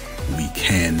what we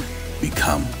can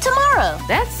become tomorrow.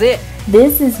 That's it.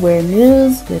 This is where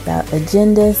news without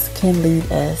agendas can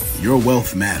lead us. Your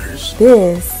wealth matters.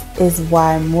 This is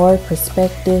why more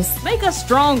perspectives make us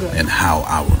stronger. And how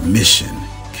our mission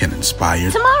can inspire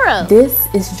tomorrow. This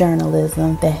is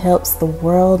journalism that helps the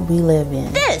world we live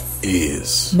in. This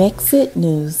is Mexit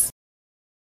News.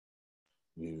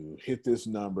 You hit this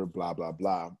number, blah, blah,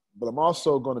 blah. But I'm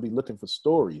also going to be looking for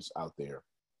stories out there.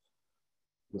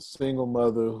 The single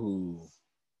mother who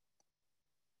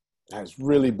has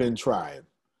really been trying.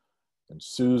 And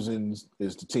Susan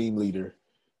is the team leader.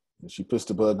 And she puts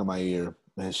the bug in my ear.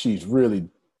 And she's really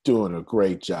doing a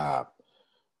great job.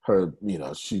 Her, you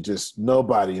know, she just,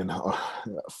 nobody in her,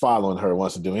 following her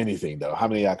wants to do anything, though. How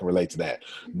many of y'all can relate to that?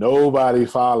 Nobody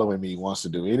following me wants to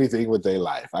do anything with their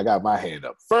life. I got my hand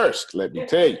up first, let me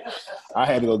tell you. I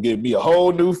had to go get me a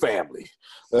whole new family.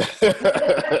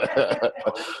 A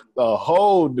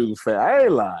whole new family. I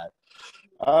ain't lying.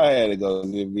 I had to go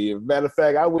get me. As a matter of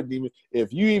fact, I wouldn't even,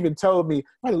 if you even told me,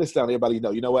 I list down everybody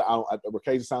you know what,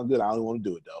 occasion sound good, I don't want to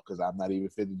do it, though, because I'm not even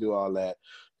fit to do all that.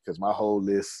 Because my whole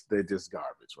list, they're just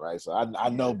garbage, right? So I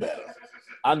know better.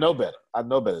 I know better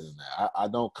than that. I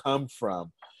don't come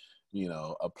from, you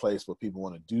know, a place where people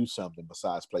want to do something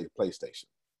besides play PlayStation,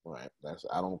 right?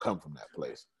 I don't come from that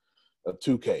place.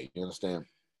 2K, you understand?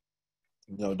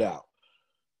 No doubt.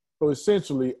 So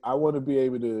essentially, I want to be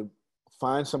able to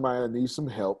find somebody that needs some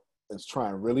help that's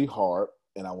trying really hard,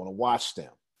 and I want to watch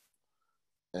them.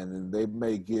 And then they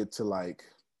may get to like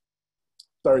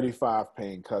 35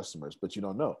 paying customers, but you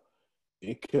don't know.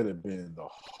 It could have been the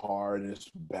hardest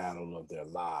battle of their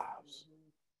lives.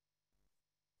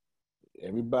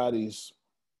 Everybody's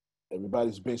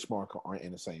benchmark aren't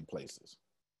in the same places.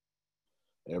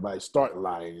 Everybody start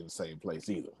lying in the same place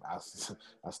either. I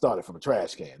started from a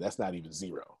trash can. That's not even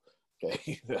zero.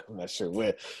 Okay, I'm not sure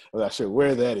where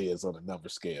that is on the number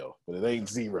scale, but it ain't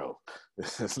 0.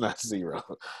 It's not 0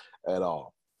 at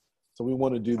all. So we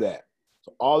want to do that.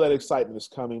 So all that excitement is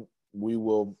coming. We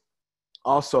will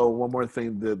also, one more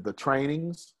thing, the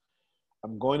trainings.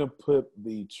 I'm going to put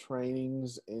the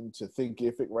trainings into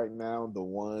Thinkific right now, the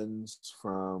ones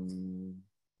from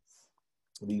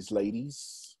these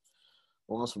ladies,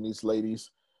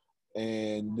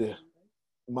 and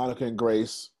Monica and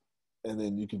Grace. And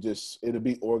then you can it'll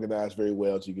be organized very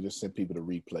well, so you can just send people the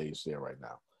replays there right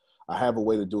now. I have a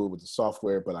way to do it with the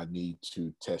software, but I need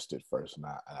to test it first, and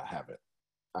I haven't.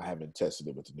 I haven't tested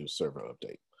it with the new server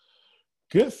update.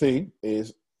 Good thing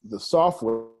is the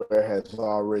software has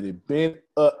already been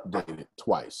updated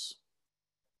twice.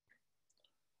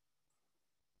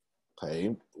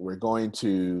 Okay, we're going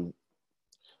to,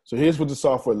 so here's what the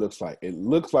software looks like. It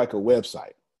looks like a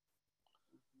website.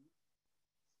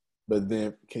 But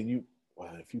then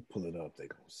if you pull it up, they're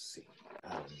going to see.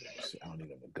 I don't need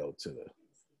them to go to the,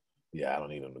 I don't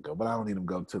need them to go, but I don't need them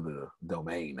to go to the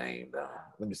domain name though.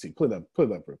 Let me see, pull it up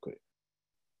real quick.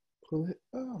 Pull it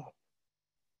up.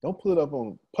 Don't pull it up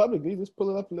on publicly, just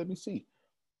pull it up and let me see.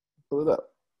 Pull it up.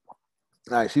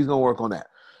 All right, she's going to work on that.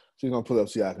 She's going to pull it up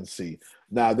so I can see.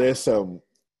 Now, there's some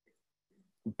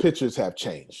pictures have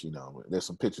changed, There's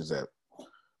some pictures that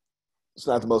it's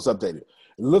not the most updated.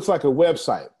 It looks like a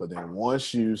website, but then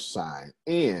once you sign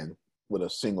in with a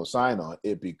single sign-on,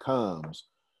 it becomes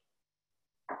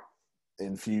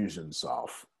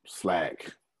Infusionsoft,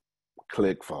 Slack,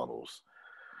 ClickFunnels,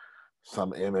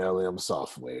 some MLM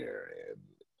software,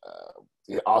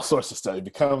 and all sorts of stuff. It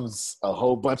becomes a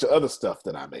whole bunch of other stuff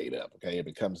that I made up, okay? It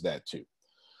becomes that too.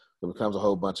 It becomes a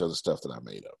whole bunch of other stuff that I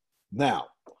made up. Now,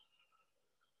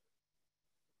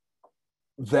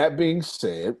 that being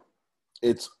said,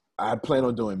 I plan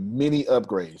on doing many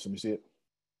upgrades. Let me see it.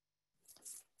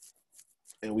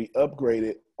 And we upgrade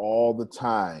it all the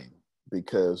time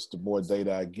because the more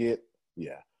data I get,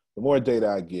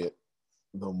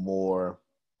 the more,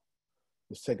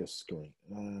 let's take a screen.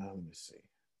 Let me see.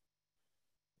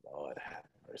 Lord have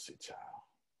mercy, child.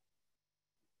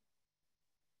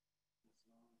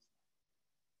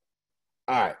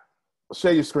 All right,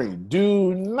 share your screen.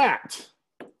 Do not,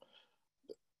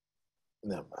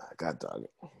 never mind, God dog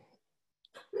it.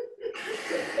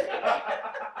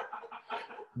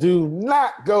 Do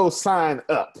not go sign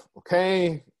up,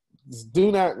 okay? Just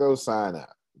do not go sign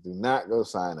up. Do not go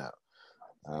sign up.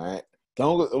 All right.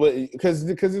 Don't go, because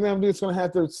then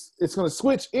it's gonna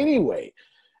switch anyway,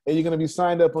 and you're gonna be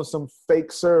signed up on some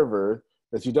fake server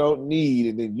that you don't need,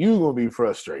 and then you're gonna be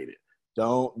frustrated.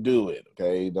 Don't do it,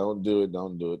 okay? Don't do it.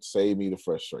 Don't do it. Save me the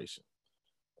frustration.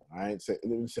 All right. Let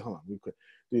me see. Hold on, real quick.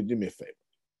 Dude, do me a favor.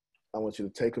 I want you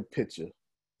to take a picture.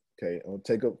 Okay. I'm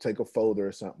gonna take a folder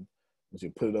or something. Once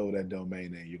you put it over that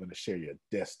domain name, you're gonna share your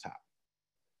desktop.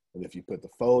 And if you put the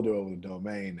folder over the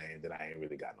domain name, then I ain't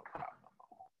really got no problem.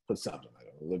 Put something like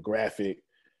a little graphic,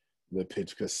 little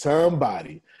picture, because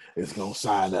somebody is gonna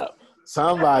sign up.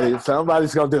 Somebody's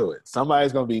gonna do it.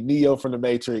 Somebody's gonna be Neo from the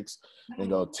Matrix and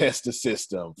go test the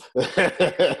system.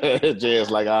 Jay's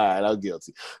like, all right, I'm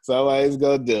guilty. Somebody's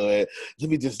gonna do it. Let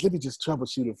me just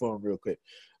troubleshoot it for him real quick.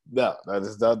 No,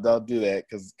 just don't do that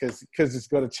because it's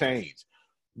gonna change.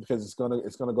 Because it's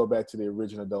gonna go back to the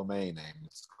original domain name.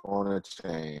 It's gonna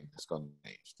change. It's gonna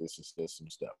change. There's some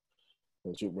stuff.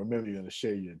 But remember, you're gonna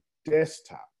share your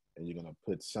desktop, and you're gonna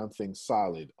put something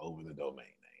solid over the domain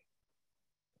name.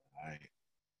 All right.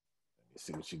 Let me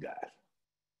see what you got.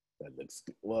 That looks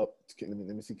good. Well, let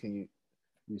me see. Can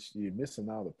you're missing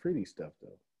all the pretty stuff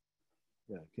though?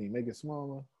 Yeah. Can you make it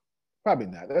smaller? Probably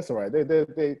not. That's all right.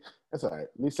 That's all right.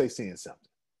 At least they seeing something.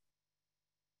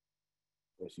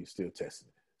 But you still testing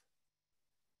it.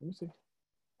 Let me see.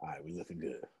 All right, we looking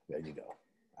good. There you go.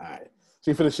 All right.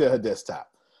 She finna share her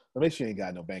desktop. But make sure you ain't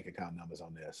got no bank account numbers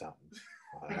on there or something.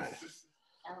 All right.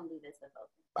 I don't do this stuff.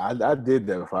 I did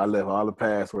that before. I left all the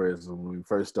passwords when we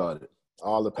first started.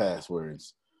 All the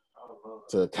passwords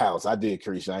to accounts. I did,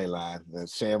 Carisha. I ain't lying.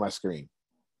 Share my screen.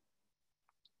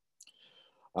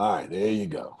 All right, there you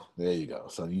go. There you go.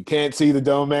 So you can't see the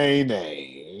domain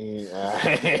name.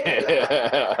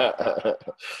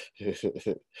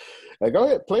 Like, go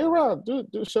ahead, play around. Do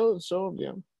show them.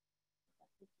 Yeah.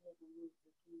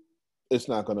 It's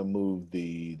not gonna move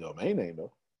the domain name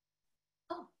though.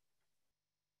 Oh.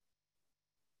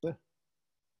 Yeah.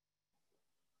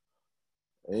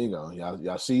 There you go.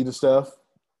 Y'all see the stuff?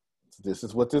 This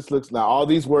is what this looks. Now all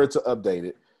these words are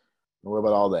updated. Don't worry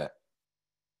about all that.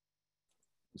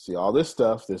 You see all this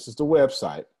stuff. This is the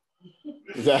website.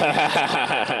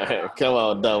 Come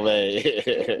on, domain.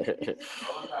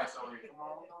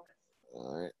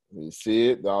 All right. You see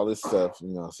it, all this stuff, you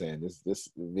know what I'm saying? This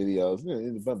videos,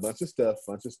 a bunch of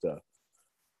stuff.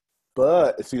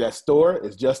 But see that store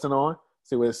is Justin on?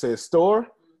 See where it says store?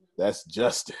 That's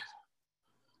Justin.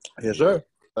 Yes, sir.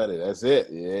 Buddy, that's it.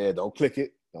 Yeah, don't click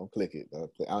it. Don't click it. I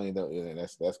don't even know. Yeah,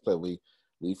 that's clear. We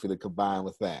feel to combine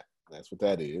with that. That's what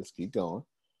that is. Keep going.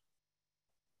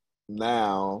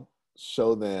 Now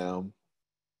show them.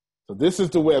 So this is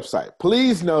the website.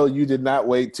 Please know you did not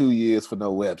wait 2 years for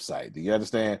no website. Do you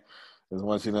understand? I just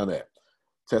want you to know that.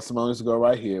 Testimonies go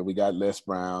right here. We got Les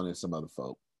Brown and some other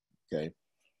folk. Okay.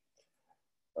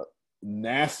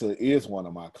 NASA is one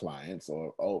of my clients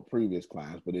or previous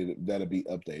clients, but that'll be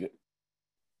updated.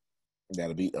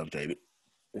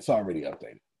 It's already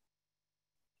updated.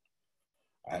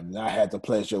 I have not had the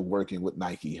pleasure of working with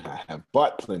Nike. I have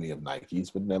bought plenty of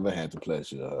Nikes, but never had the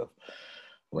pleasure of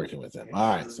working with them.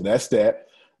 All right, so that's that.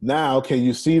 Now, can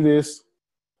you see this?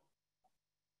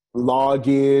 Log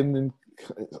in and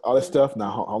all that stuff.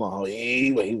 Now, hold on.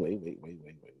 Wait.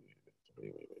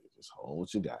 Just hold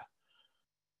what you got.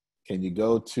 Can you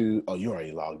go to, you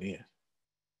already logged in.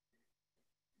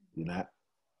 You're not?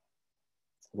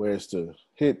 Where's the,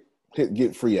 hit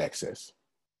get free access.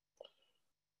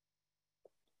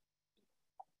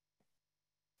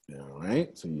 All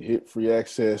right, so you hit free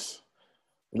access.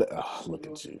 Oh, look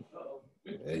at you.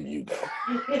 There you go.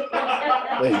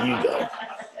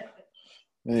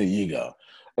 There you go.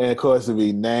 And of course, it'll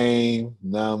be name,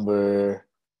 number,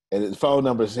 and the phone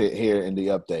number's here in the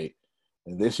update.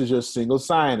 And this is your single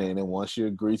sign-in. And once you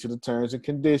agree to the terms and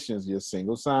conditions, your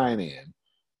single sign-in,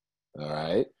 all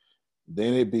right,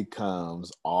 then it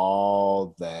becomes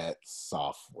all that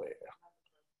software.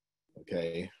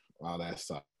 Okay, all that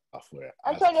software.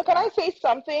 Antonio, can I say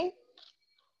something?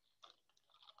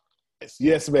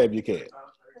 Yes, ma'am, you can.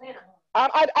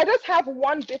 I just have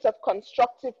one bit of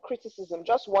constructive criticism,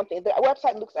 just one thing. The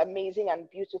website looks amazing and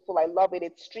beautiful. I love it.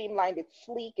 It's streamlined, it's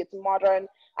sleek, it's modern.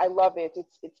 I love it.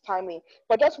 It's timely.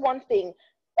 But just one thing,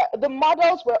 the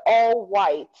models were all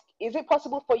white. Is it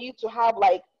possible for you to have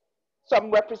like some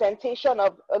representation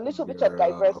of a little bit of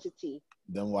diversity?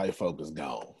 Them white folk is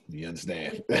gone. You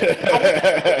understand?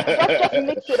 Just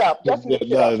mix it up. Just mix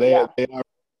it up. They are.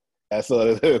 That's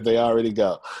all. They already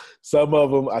go. Some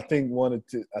of them, I think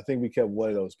we kept one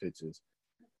of those pictures.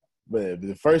 But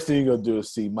the first thing you're gonna do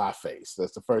is see my face.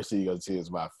 That's the first thing you're gonna see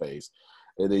is my face,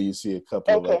 and then you see a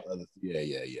couple of other.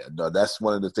 Yeah. No, that's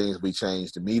one of the things we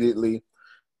changed immediately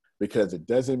because it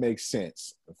doesn't make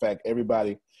sense. In fact,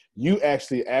 Abby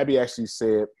actually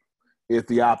said it's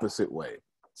the opposite way.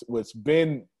 What's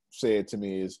been said to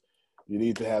me is you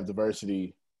need to have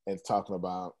diversity and talking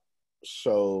about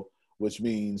show, which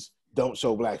means don't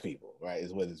show black people, right,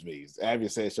 is what it means. Abby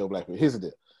says show black people. Here's the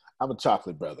deal. I'm a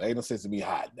chocolate brother. Ain't no sense in me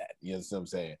hiding that. You understand what I'm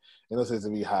saying? Ain't no sense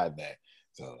in me hiding that.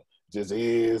 So just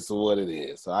is what it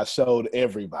is. So I showed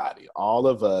everybody, all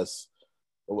of us,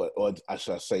 or I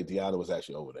should say Deanna was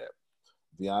actually over there.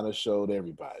 Deanna showed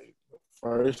everybody. The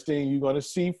first thing you're going to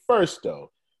see first,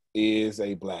 though, is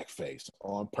a black face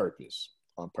on purpose,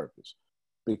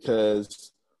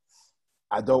 because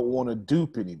I don't want to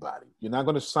dupe anybody. You're not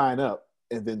going to sign up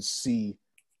and then see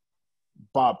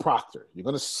Bob Proctor. You're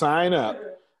going to sign up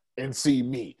and see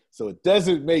me. So it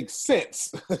doesn't make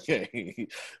sense, okay,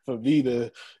 for me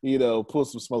to, pull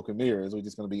some smoke and mirrors. We're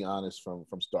just going to be honest from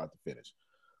start to finish.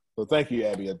 So thank you,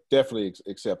 Abby. I definitely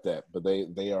accept that. But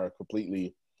they are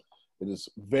completely, it is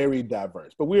very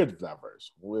diverse. But we're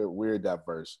diverse. We're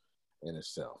diverse in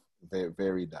itself. Very,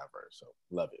 very diverse. So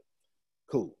love it.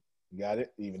 Cool. You got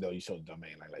it? Even though you showed the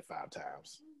domain like 5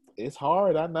 times. It's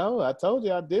hard, I know. I told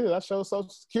you I did it. I showed social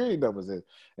security numbers and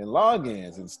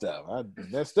logins and stuff. I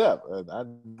messed up.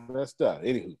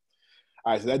 Anywho.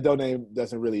 All right, so that domain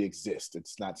doesn't really exist.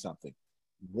 It's not something.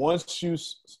 Once you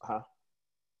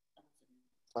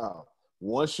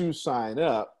sign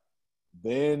up,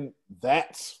 then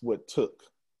that's what took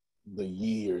the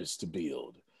years to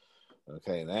build.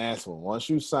 Okay, that's when once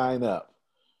you sign up,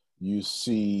 you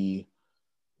see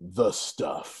the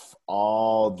stuff,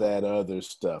 all that other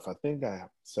stuff. I think I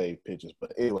saved pictures,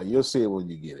 but anyway, you'll see it when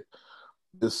you get it.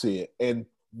 You'll see it. And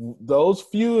those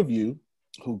few of you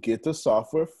who get the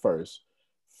software first,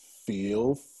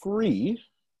 feel free,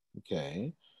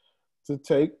 okay, to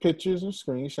take pictures and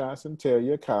screenshots and tell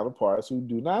your counterparts who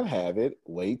do not have it,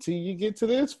 wait till you get to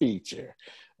this feature,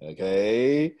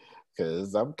 okay?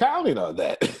 Because I'm counting on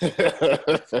that.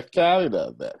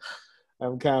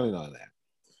 I'm counting on that.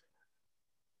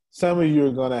 Some of you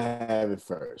are going to have it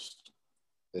first,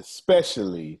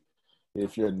 especially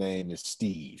if your name is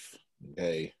Steve,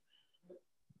 okay?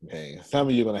 Some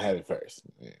of you are going to have it first,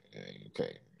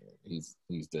 okay? He's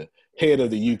the head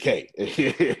of the UK.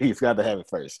 He's got to have it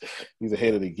first. He's the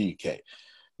head of the UK.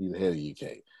 He's the head of the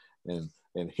UK.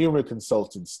 And Humor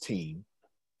Consultants team,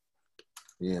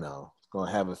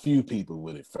 gonna have a few people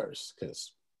with it first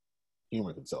because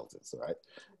Humor Consultants, right?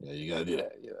 You gotta do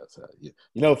that. So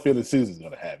Phil and Susan's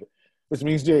gonna have it, which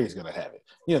means Jerry's gonna have it.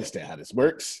 You understand how this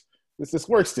works? This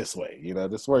works this way.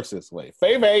 This works this way.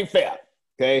 Favor ain't fair.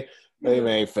 Okay, favor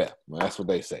ain't fair. Well, that's what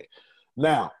they say.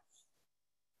 Now,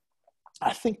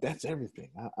 I think that's everything.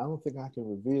 I don't think I can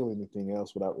reveal anything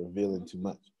else without revealing too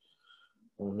much.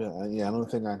 I don't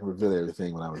think I can reveal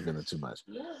everything without revealing too much.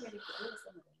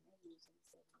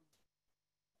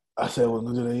 I said, well,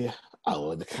 do that, yeah.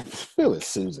 Oh, Phil and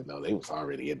Susan, though, they was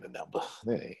already in the number.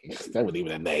 That wasn't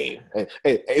even a name.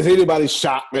 Hey, is anybody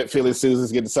shocked that Phil and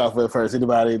Susan's getting software first?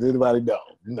 Anybody? No,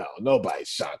 nobody's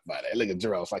shocked by that. Look at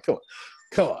Jerome. It's like,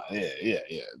 come on. Yeah.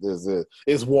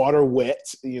 Is water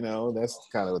wet? That's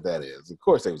kind of what that is. Of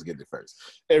course they was getting it first.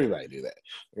 Everybody knew that.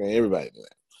 Okay? Everybody knew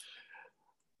that.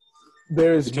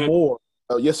 There's more.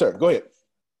 Oh, yes, sir. Go ahead.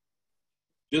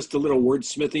 Just a little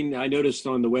wordsmithing. I noticed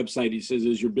on the website, he says,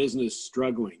 is your business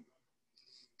struggling?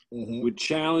 Mm-hmm. Would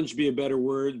challenge be a better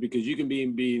word? Because you can be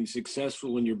being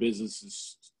successful when your business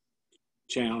is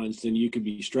challenged, and you could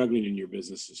be struggling in your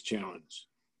business is challenged.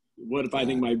 What if I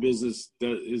think my business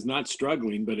is not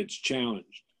struggling, but it's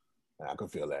challenged? I can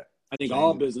feel that. I think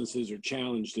all businesses are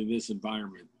challenged in this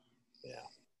environment. Yeah.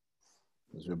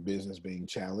 Is your business being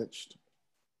challenged?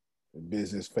 Your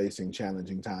business facing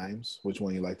challenging times? Which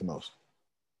one you like the most?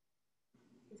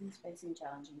 Business facing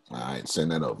challenging times. All right,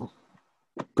 send that over.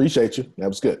 Appreciate you. That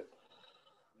was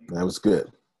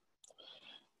good.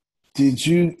 Did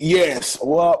you? Yes.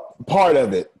 Well, part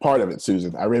of it,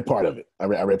 Susan. I read part of it. I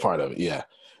read part of it. Yeah.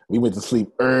 We went to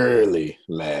sleep early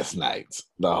last night.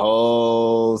 The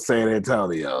whole San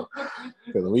Antonio.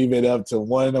 Because we've been up to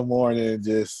 1 a.m.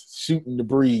 just shooting the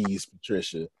breeze,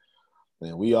 Patricia.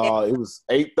 And it was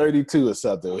 8:32 or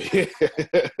something.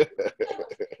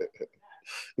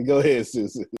 Go ahead,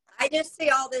 Susan. I just see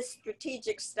all this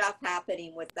strategic stuff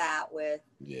happening with what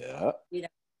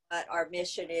our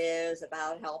mission is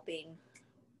about helping,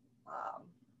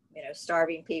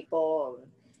 starving people.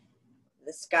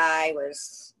 This guy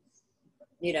was,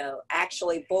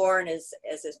 actually born as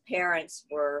his parents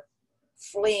were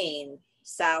fleeing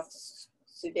South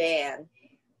Sudan.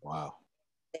 Wow.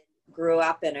 Grew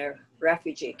up in a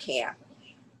refugee camp.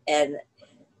 And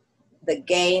the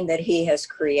game that he has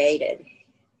created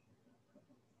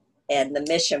and the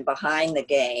mission behind the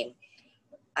game.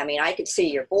 I mean, I could see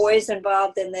your boys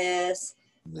involved in this.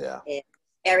 Yeah. And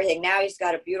everything. Now he's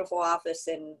got a beautiful office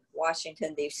in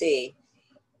Washington, D.C.,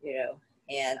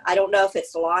 and I don't know if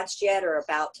it's launched yet or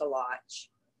about to launch,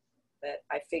 but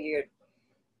I figured,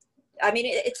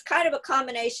 it's kind of a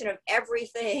combination of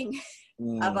everything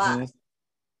of us.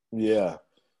 Yeah.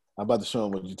 I'm about to show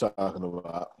him what you're talking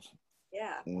about.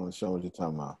 Yeah. I'm going to show him what you're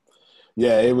talking about.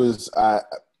 Yeah, I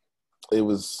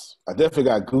definitely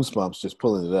got goosebumps just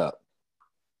pulling it up.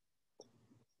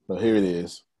 So here it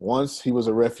is. Once he was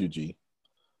a refugee.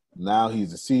 Now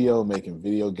he's the CEO making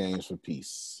video games for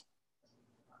peace.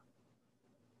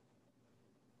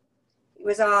 He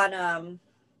was on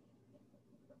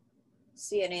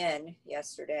CNN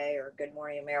yesterday, or Good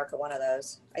Morning America, one of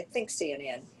those. I think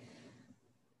CNN.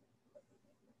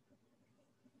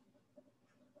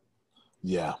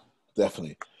 Yeah,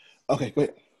 definitely. Okay, wait.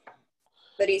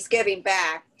 But he's giving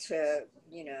back to,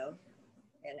 in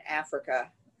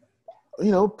Africa.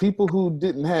 People who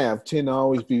didn't have tend to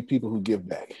always be people who give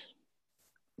back.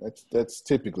 That's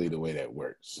typically the way that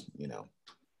works,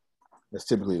 That's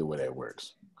typically the way that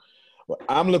works. Well,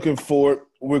 I'm looking forward.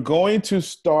 We're going to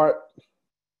start.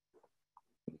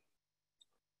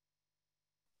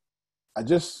 I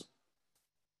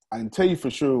can tell you for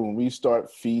sure when we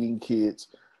start feeding kids,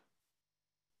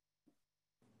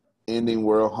 ending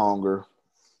world hunger,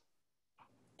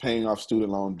 paying off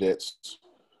student loan debts,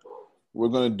 we're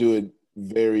going to do it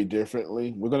very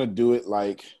differently. We're going to do it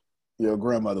like your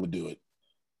grandmother would do it.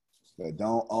 That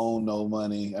don't own no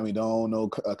money. Don't own no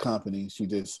company. She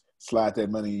just slide that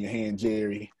money in your hand,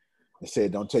 Jerry, and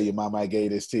said, "Don't tell your mama I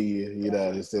gave this to you."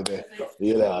 Just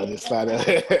slide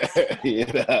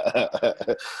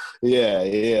that.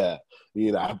 Yeah.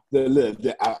 Look,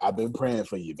 I've been praying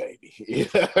for you, baby.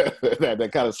 That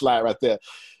kind of slide right there.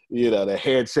 The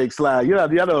handshake slide. Y'all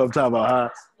know what I'm talking about, huh?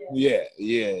 Yeah.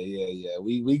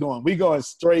 We going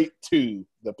straight to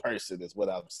the person is what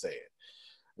I'm saying.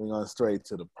 We're going straight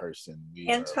to the person.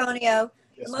 Antonio,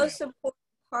 the most important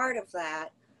part of that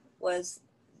was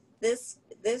this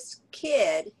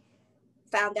kid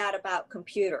found out about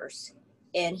computers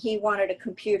and he wanted a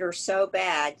computer so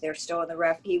bad. They're still in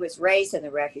the he was raised in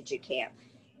the refugee camp,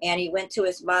 and he went to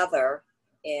his mother,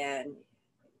 and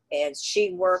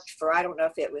she worked for, I don't know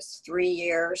if it was 3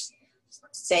 years,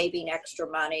 saving extra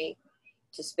money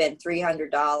to spend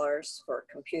 $300 for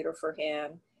a computer for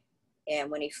him.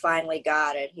 And when he finally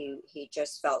got it, he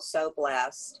just felt so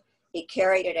blessed. He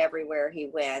carried it everywhere he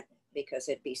went because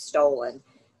it'd be stolen.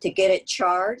 To get it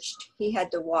charged, he had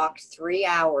to walk 3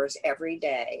 hours every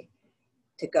day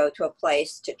to go to a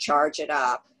place to charge it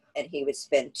up. And he would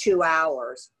spend 2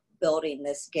 hours building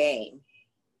this game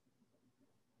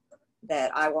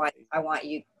that I want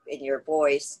you and your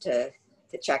boys to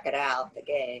check it out, the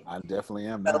game. I definitely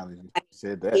am now. You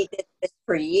said that. He did this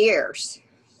for years.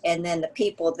 And then the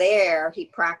people there, he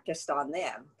practiced on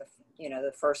them,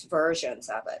 the first versions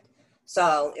of it.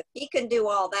 So if he can do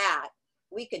all that,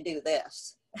 we can do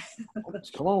this.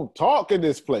 Come on, talk in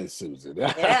this place, Susan.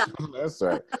 Yeah. That's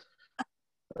right.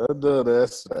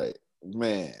 That's right.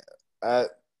 Man,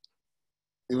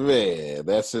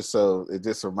 that's just so, it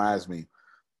just reminds me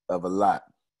of a lot.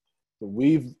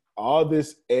 All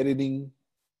this editing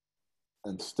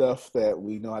and stuff that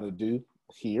we know how to do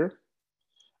here,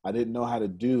 I didn't know how to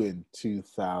do in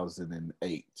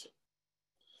 2008.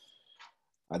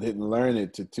 I didn't learn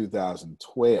it to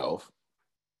 2012,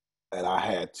 and I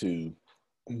had to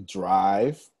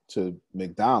drive to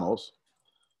McDonald's,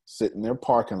 sit in their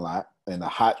parking lot in the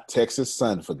hot Texas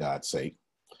sun, for God's sake,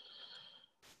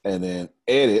 and then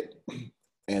edit,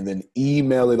 and then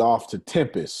email it off to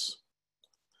Tempest.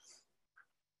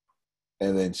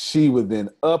 And then she would then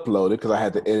upload it, because I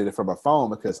had to edit it from my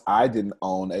phone because I didn't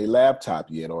own a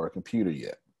laptop yet or a computer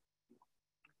yet.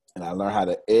 And I learned how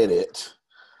to edit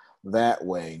that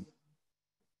way.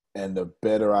 And the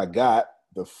better I got,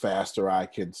 the faster I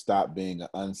could stop being an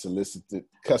unsolicited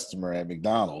customer at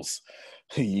McDonald's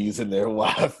using their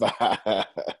Wi-Fi.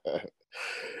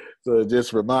 So it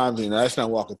just reminds me, now that's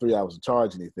not walking 3 hours to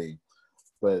charge anything,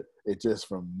 but it just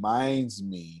reminds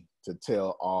me to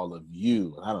tell all of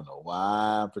you, I don't know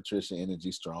why Patricia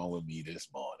Energy strong with me this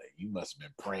morning. You must have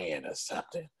been praying or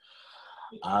something.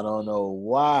 I don't know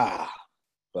why,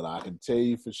 but I can tell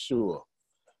you for sure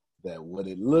that what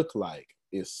it looked like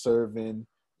is serving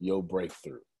your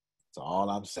breakthrough. That's all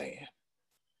I'm saying.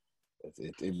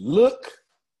 It look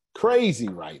crazy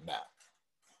right now,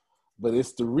 but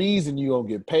it's the reason you're going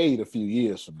to get paid a few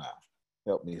years from now.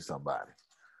 Help me, somebody.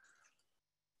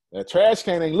 That trash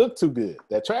can ain't look too good.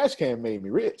 That trash can made me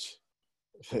rich.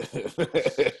 And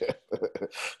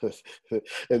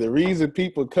the reason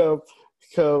people come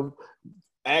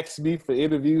ask me for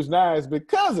interviews now is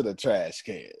because of the trash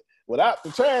can. Without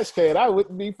the trash can, I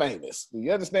wouldn't be famous. Do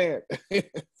you understand? It's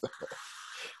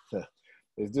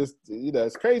just,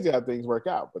 it's crazy how things work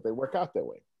out, but they work out that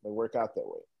way.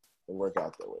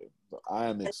 So I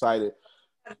am excited.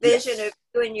 A vision of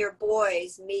you and your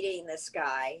boys meeting this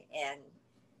guy and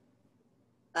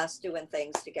us doing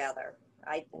things together.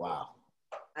 I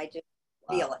just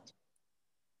feel it.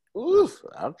 Oof.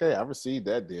 Okay, I received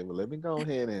that, deal. But let me go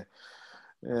ahead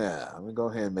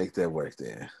and make that work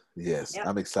then. Yes, yep.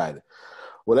 I'm excited.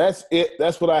 Well, that's it.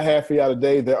 That's what I have for y'all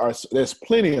today. There's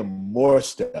plenty of more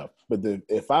stuff, but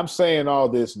if I'm saying all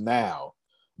this now,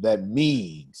 that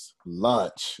means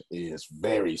lunch is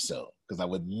very soon, because I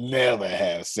would never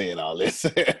have said all this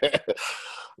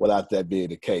without that being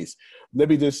the case. Let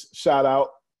me just shout out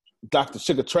Dr.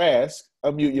 Sugar Trask.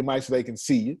 Unmute your mic so they can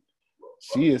see you.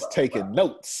 She is taking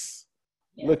notes.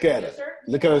 Look at her.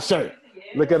 Look at her shirt.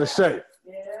 Look at her shirt.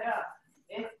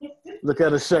 Look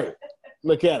at her shirt.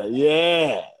 Look at her.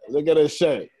 Yeah. Look at her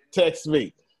shirt. Text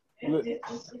me.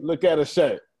 Look at her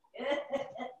shirt.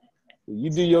 You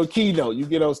do your keynote. You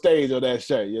get on stage on that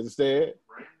shirt. You understand?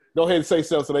 Go ahead and say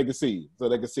something so they can see you. So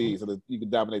that you can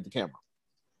dominate the camera.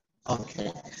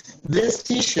 Okay. This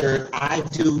t-shirt, I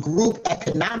do group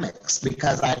economics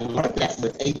because I learned that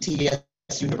with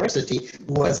ATS University,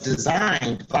 was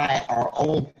designed by our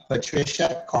own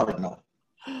Patricia Cardinal.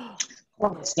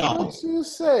 What you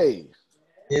say?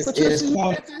 Yes,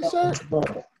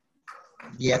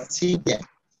 she did.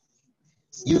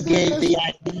 You gave the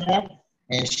idea,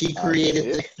 and she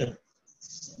created the shirt.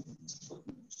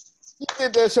 You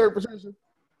did that shirt, Patricia?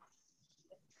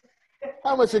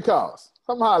 How much it cost?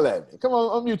 Come holler at me. Come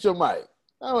on, unmute your mic.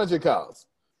 How much it cost?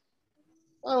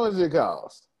 How much it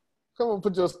cost? Come on,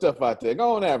 put your stuff out there.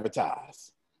 Go on,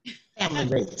 advertise.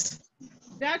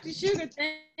 Dr. Sugar,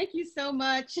 thank you so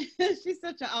much. She's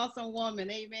such an awesome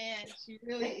woman. Amen. She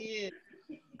really is.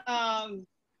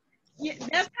 Yeah,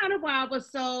 that's kind of why I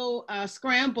was so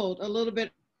scrambled a little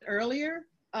bit earlier.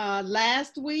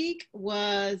 Last week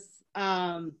was,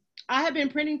 I I have been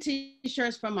printing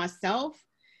t-shirts for myself,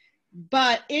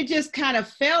 but it just kind of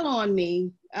fell on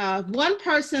me. One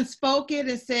person spoke it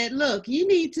and said, look, you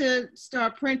need to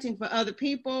start printing for other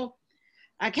people.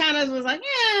 I kind of was like,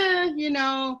 yeah, you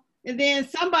know, and then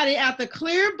somebody out the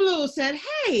clear blue said,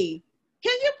 hey,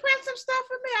 can you print some stuff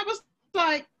for me? I was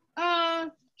like,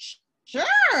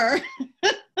 sure.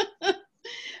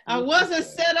 I wasn't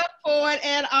set up for it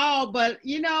at all, but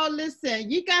you know, listen,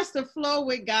 you got to flow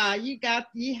with God. You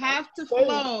have to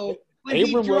flow. When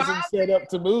Abram wasn't set up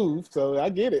to move, so I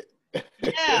get it.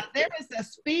 Yeah, there is a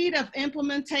speed of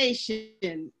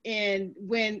implementation, and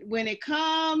when it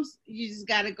comes, you just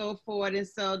got to go for it. And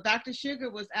so Dr.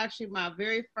 Sugar was actually my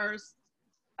very first.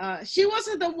 She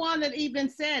wasn't the one that even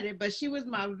said it, but she was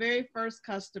my very first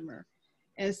customer.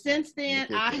 And since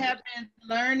then, I have been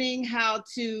learning how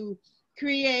to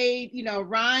create, you know,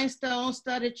 rhinestone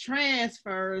studded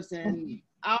transfers and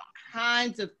all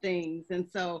kinds of things. And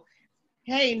so,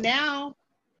 hey, now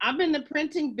I'm in the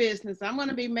printing business. I'm going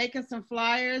to be making some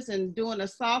flyers and doing a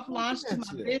soft launch to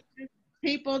my business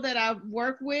people that I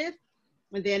work with.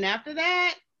 And then after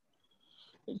that,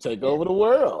 take over the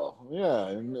world. Yeah,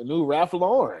 and the new Ralph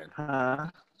Lauren, huh?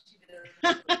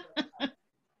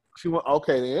 She went,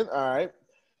 okay then, all right.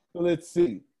 So let's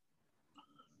see.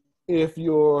 If she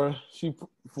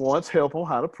wants help on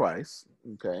how to price,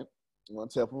 okay?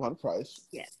 Wants help on how to price.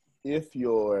 Yes.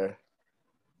 Where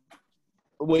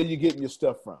are you getting your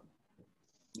stuff from?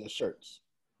 Your shirts.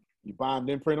 You buy them,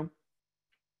 then print them?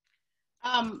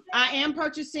 I am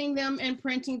purchasing them and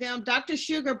printing them. Dr.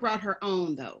 Sugar brought her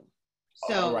own though.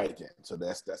 So all right then. So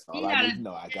that's all I need to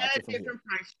know. I got you from different here.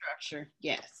 Price structure.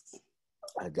 Yes.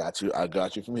 I got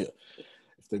you from here.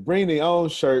 If they bring their own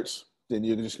shirts, then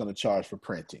you're just going to charge for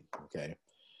printing, okay?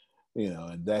 You know,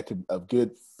 and that could a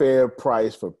good fair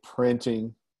price for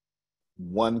printing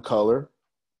one color,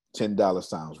 $10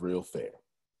 sounds real fair,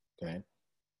 okay?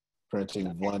 Printing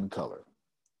one color.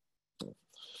 If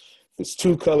it's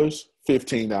two colors,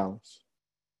 $15.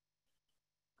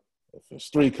 If it's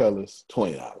three colors,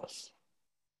 $20.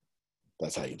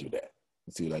 That's how you do that.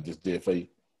 You see what I just did for you?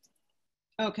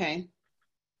 Okay.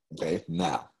 Okay,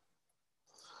 now,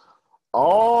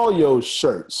 all your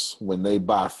shirts, when they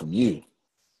buy from you.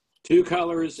 Two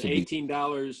colors,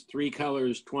 $18. Three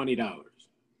colors, $20.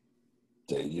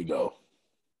 There you go.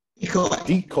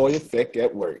 Decoy effect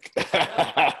at work.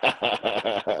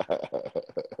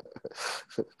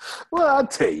 Well, I'll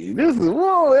tell you,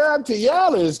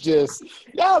 y'all is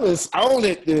on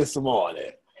it this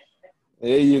morning.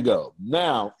 There you go.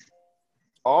 Now,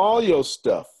 all your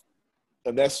stuff,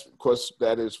 and that's, of course,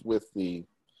 that is with the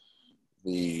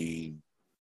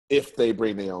if they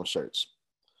bring their own shirts.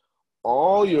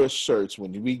 All your shirts,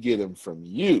 when we get them from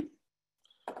you,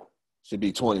 should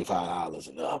be $25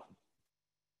 and up.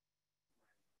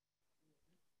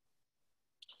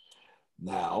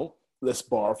 Now, let's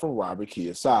borrow from Robert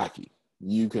Kiyosaki.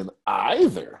 You can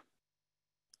either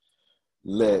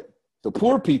let the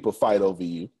poor people fight over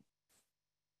you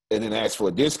and then ask for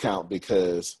a discount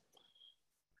because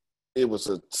it was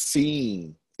a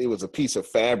seam, it was a piece of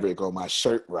fabric on my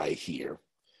shirt right here.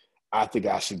 I think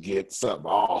I should get something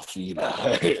off, you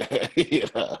know. You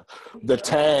know, the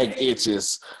tag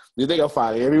itches. You think I'll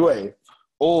find it every way.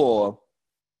 Or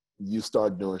you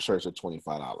start doing shirts at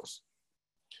 $25.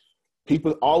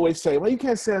 People always say, well, you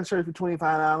can't sell shirts for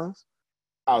 $25.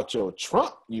 Out your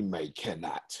trunk, you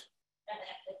cannot.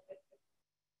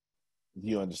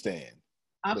 You understand?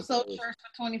 I've sold shirts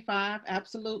for $25,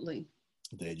 absolutely.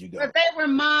 There you go. But they were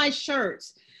my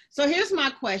shirts. So here's my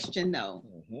question though.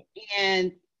 Mm-hmm.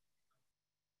 And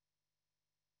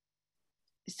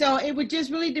so it would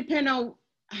just really depend on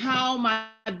how my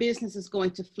business is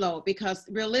going to flow, because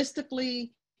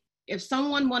realistically, if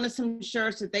someone wanted some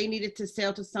shirts that they needed to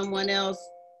sell to someone else,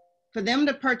 for them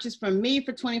to purchase from me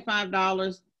for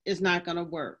 $25 is not going to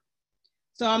work.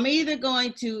 So I'm either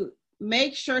going to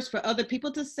make shirts for other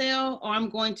people to sell, or I'm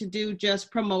going to do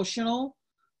just promotional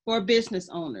for business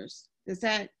owners. Is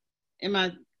that,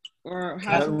 or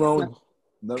how's nothing wrong?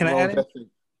 Nothing wrong with that thing.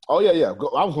 Oh, yeah.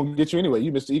 I was going to get you anyway.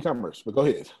 You missed the e-commerce, but go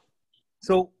ahead.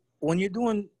 So when you're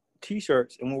doing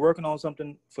T-shirts and we're working on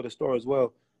something for the store as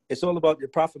well, it's all about your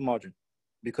profit margin,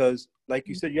 because like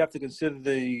you said, you have to consider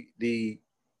the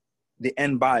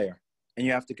end buyer and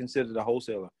you have to consider the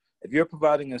wholesaler. If you're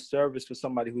providing a service for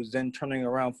somebody who's then turning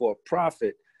around for a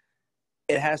profit,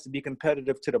 it has to be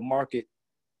competitive to the market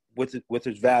with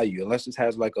its value, unless it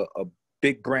has like a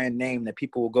big brand name that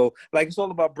people will go, like, it's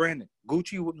all about branding.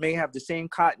 Gucci may have the same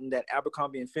cotton that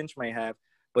Abercrombie and Finch may have,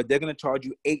 but they're going to charge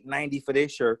you $8.90 for their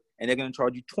shirt, and they're going to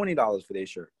charge you $20 for their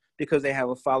shirt because they have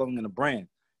a following and a brand.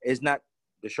 It's not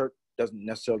the shirt doesn't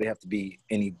necessarily have to be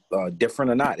any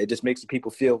different or not. It just makes the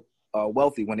people feel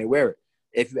wealthy when they wear it,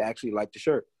 if you actually like the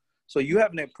shirt. So you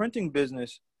having a printing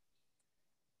business,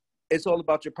 it's all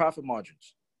about your profit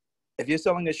margins. If you're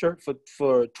selling a shirt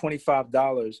for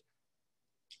 $25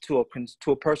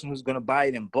 to a person who's going to buy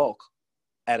it in bulk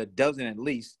at a dozen at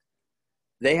least,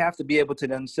 they have to be able to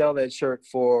then sell that shirt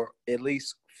for at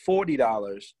least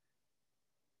 $40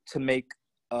 to make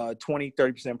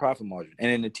 20-30% profit margin.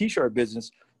 And in the t-shirt business,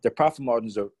 the profit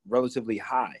margins are relatively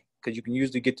high because you can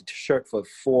usually get the shirt for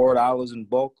 $4 in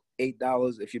bulk,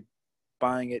 $8 if you're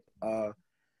buying it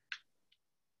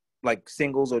like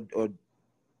singles or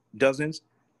dozens.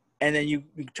 And then you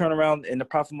turn around and the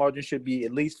profit margin should be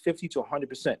at least 50 to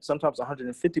 100%, sometimes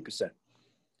 150%.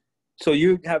 So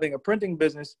you're having a printing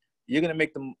business, you're going to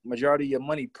make the majority of your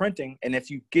money printing. And if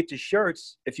you get the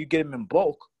shirts, if you get them in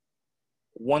bulk,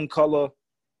 one color,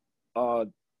 a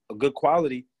good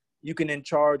quality, you can then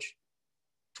charge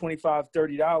 $25,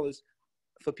 $30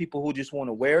 for people who just want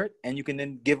to wear it. And you can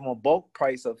then give them a bulk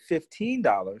price of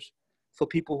 $15 for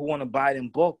people who want to buy it in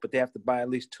bulk, but they have to buy at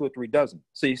least 2 or 3 dozen.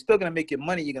 So you're still going to make your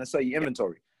money. You're going to sell your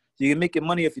inventory. So you can make your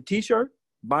money off your t-shirt,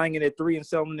 buying it at $3 and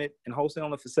selling it and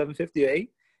wholesaling it for $7.50 or $8.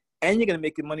 And you're going to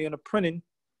make your money on the printing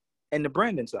and the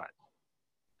branding side.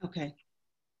 Okay.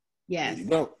 Yes. There you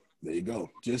go. There you go.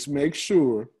 Just make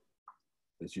sure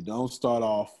that you don't start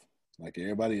off like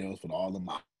everybody else with all the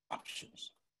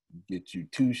options. Get you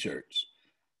 2 shirts.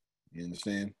 You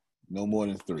understand? No more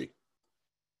than 3.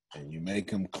 And you make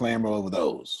them clamor over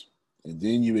those. And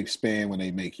then you expand when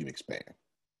they make you expand.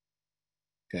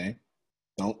 Okay?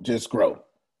 Don't just grow.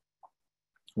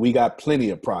 We got plenty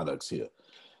of products here.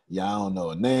 Y'all don't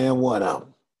know a damn one of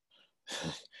them.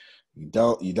 You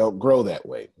don't grow that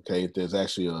way. Okay? There's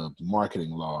actually a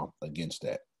marketing law against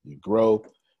that. You grow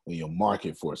when your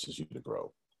market forces you to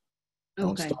grow.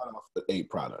 Don't start off with 8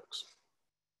 products.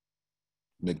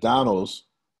 McDonald's,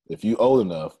 if you old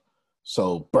enough,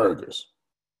 sold burgers.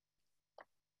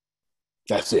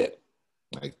 That's it.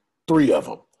 Like 3 of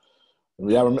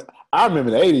them. I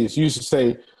remember the 80s, you used to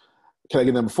say, can I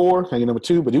get number 4? Can I get number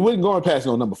 2? But you wouldn't go past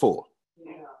no number 4.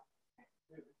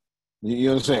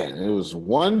 You understand? It was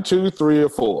 1, 2, 3, or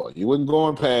 4. You wouldn't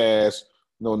go past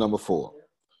no number 4.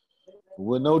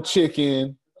 With no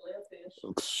chicken.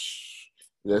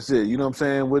 That's it. You know what I'm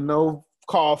saying? With no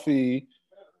coffee.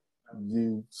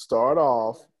 You start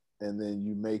off and then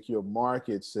you make your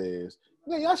market says,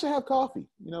 yeah, y'all should have coffee.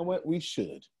 You know what? We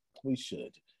should.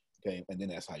 Okay. And then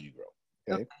that's how you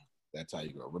grow. Okay. That's how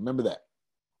you grow. Remember that.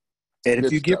 And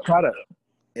if you get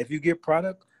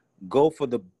product, go for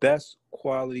the best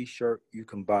quality shirt you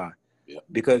can buy. Yep.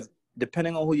 Because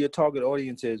depending on who your target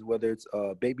audience is, whether it's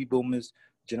baby boomers,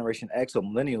 Generation X, or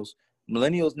millennials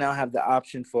now have the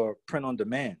option for print on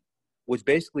demand, which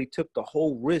basically took the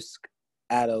whole risk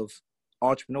out of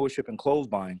entrepreneurship and clothes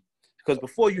buying. Because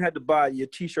before you had to buy your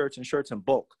t-shirts and shirts in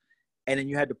bulk, and then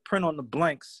you had to print on the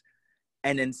blanks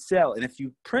and then sell. And if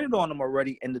you printed on them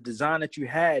already and the design that you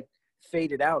had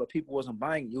faded out or people wasn't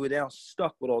buying it, you were now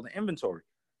stuck with all the inventory.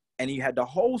 And you had to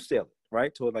wholesale it,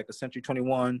 right, to like a Century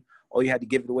 21, or you had to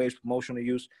give it away as promotional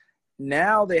use.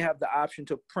 Now they have the option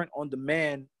to print on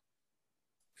demand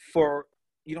for,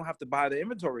 you don't have to buy the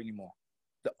inventory anymore.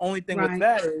 The only thing with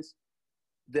that is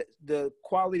the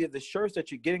quality of the shirts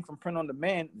that you're getting from print on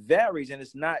demand varies and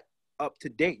it's not up to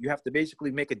date. You have to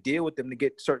basically make a deal with them to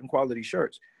get certain quality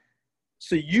shirts.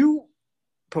 So you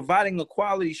providing a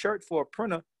quality shirt for a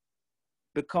printer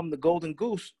become the golden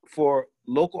goose for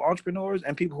local entrepreneurs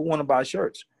and people who want to buy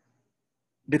shirts.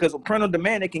 Because with print on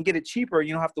demand, they can get it cheaper.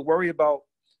 You don't have to worry about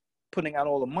putting out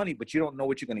all the money, but you don't know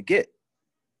what you're going to get.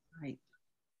 Right.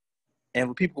 And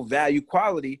when people value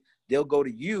quality, they'll go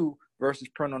to you versus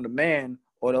print on demand,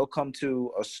 or they'll come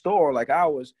to a store like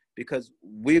ours because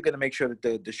we're going to make sure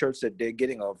that the shirts that they're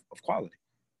getting of quality.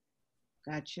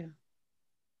 Gotcha.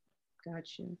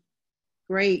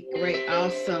 Great.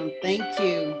 Awesome. Thank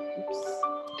you.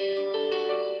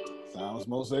 Sounds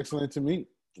most excellent to me.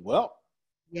 Well,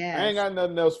 yeah, I ain't got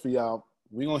nothing else for y'all.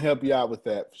 We're going to help you out with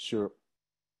that for sure.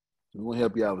 We're going to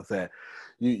help you out with that.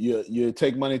 You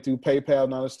take money through PayPal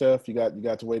and all that stuff. You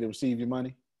got to wait to receive your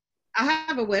money? I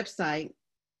have a website.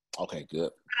 Okay,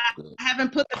 good. I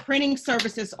haven't put the printing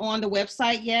services on the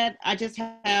website yet. I just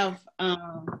have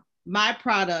my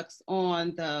products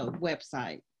on the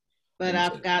website, but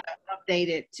I've got to update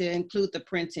it to include the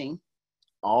printing.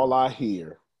 All I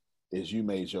hear is you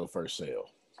made your first sale.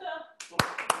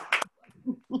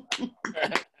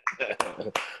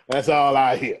 That's all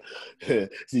I hear.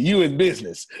 See, you in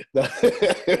business.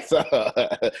 There's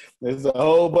a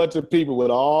whole bunch of people with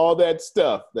all that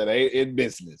stuff that ain't in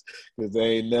business because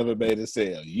they ain't never made a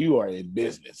sale. You are in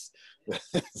business.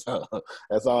 So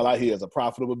that's all I hear is a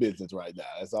profitable business right now.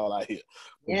 That's all I hear.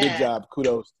 Well, Yeah. Good job.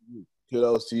 Kudos to you.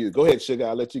 Kudos to you. Go ahead, Sugar.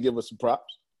 I'll let you give us some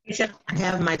props. I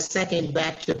have my second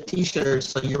batch of T-shirts,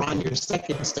 so you're on your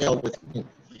second sale with me.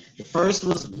 The first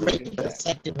was great, but the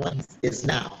second one is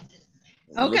now.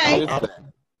 Okay. I'll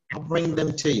bring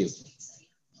them to you.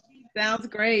 Sounds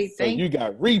great. So you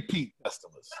got repeat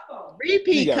customers.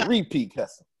 You got repeat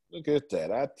customers. Look at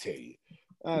that. I tell you.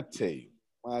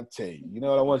 You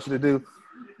know what I want you to do?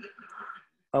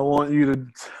 I want you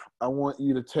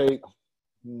to take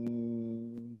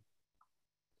 2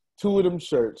 of them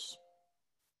shirts.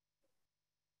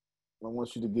 I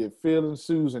want you to get Phil and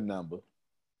Susan number.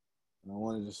 And I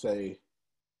wanted to say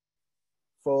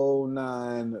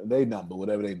 49, they number,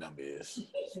 whatever their number is.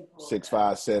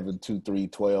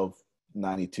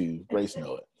 657-2312-92. Grace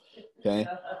know it. Okay?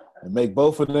 And make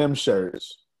both of them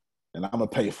shirts, and I'm going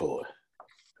to pay for it.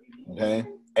 Okay?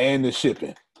 And the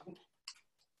shipping.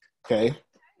 Okay?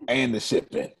 And the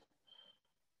shipping.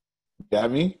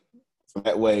 Got me? So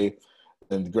that way,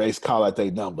 when Grace call out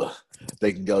their number,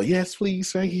 they can go, yes,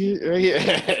 please, right here. Right here.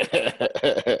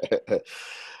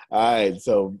 All right,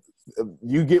 so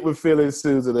you get with Phil and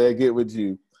Susan, they get with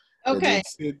you. Okay. And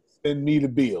then send me the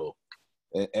bill.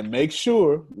 And make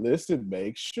sure, because you're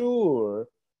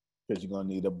going to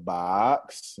need a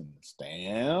box and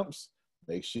stamps.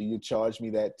 Make sure you charge me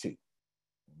that too.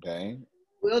 Okay?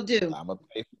 Will do. I'm going to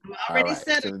pay for it. I'm already All right,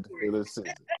 set send it to Phil and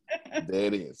Susan. There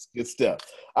it is. Good stuff.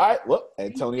 All right. Well,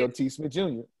 Antonio T. Smith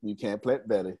Jr., you can't play it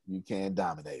better. You can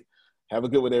dominate. Have a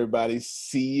good one, everybody.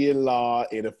 See you, Law,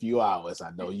 in a few hours.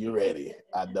 I know you're ready.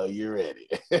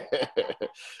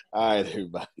 All right,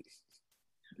 everybody.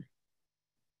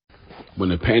 When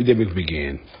the pandemic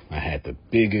began, I had the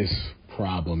biggest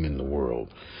problem in the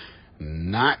world.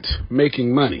 Not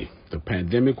making money. The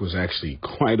pandemic was actually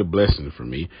quite a blessing for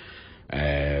me,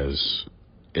 as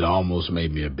it almost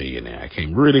made me a billionaire. I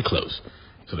came really close.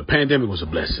 So the pandemic was a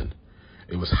blessing.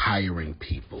 It was hiring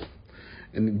people.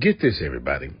 And get this,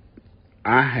 everybody.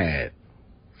 I had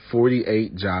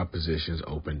 48 job positions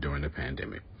open during the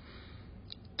pandemic.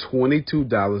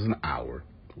 $22 an hour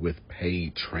with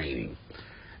paid training.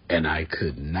 And I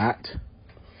could not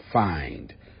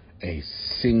find a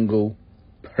single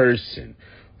person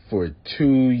for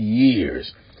 2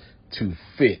 years to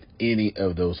fit any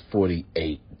of those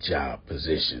 48 job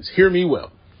positions. Hear me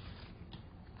well.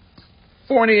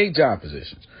 48 job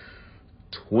positions,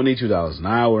 $22 an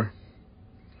hour,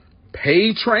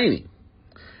 paid training,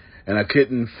 and I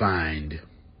couldn't find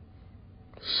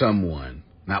someone,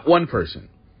 not one person,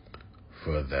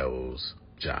 for those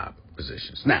job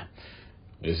positions. Now,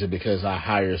 is it because I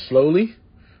hire slowly?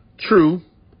 True,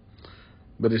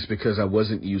 but it's because I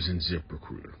wasn't using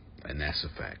ZipRecruiter, and that's a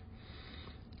fact.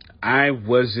 I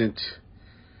wasn't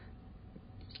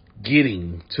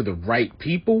getting to the right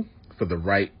people for the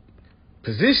right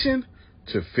position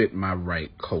to fit my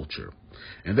right culture.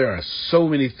 And there are so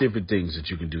many different things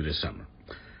that you can do this summer.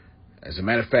 As a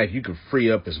matter of fact, you can free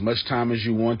up as much time as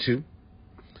you want to.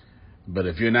 But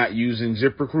if you're not using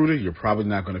ZipRecruiter, you're probably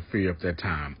not going to free up that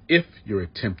time if you're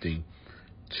attempting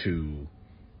to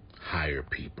hire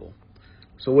people.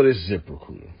 So what is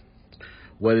ZipRecruiter?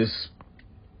 What is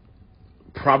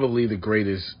probably the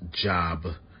greatest job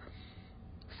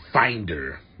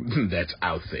finder that's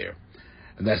out there.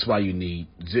 And that's why you need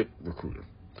ZipRecruiter.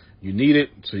 You need it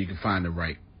so you can find the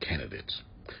right candidates.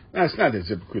 Now, it's not that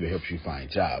ZipRecruiter helps you find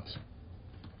jobs.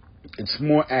 It's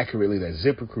more accurately that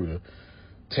ZipRecruiter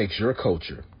takes your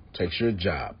culture, takes your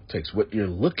job, takes what you're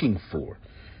looking for,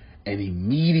 and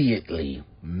immediately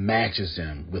matches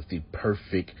them with the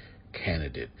perfect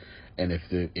candidate. And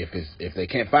if they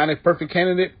can't find a perfect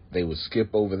candidate, they will skip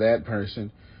over that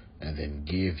person and then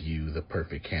give you the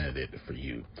perfect candidate for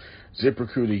you.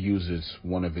 ZipRecruiter uses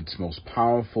one of its most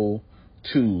powerful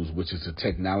tools, which is the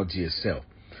technology itself,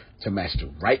 to match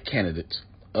the right candidates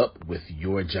up with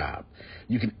your job.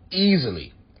 You can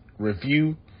easily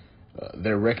review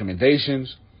their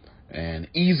recommendations and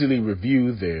easily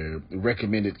review their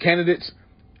recommended candidates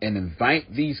and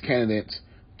invite these candidates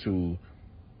to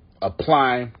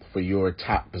apply for your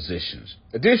top positions.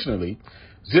 Additionally,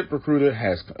 ZipRecruiter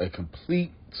has a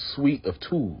complete suite of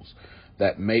tools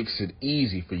that makes it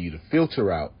easy for you to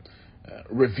filter out,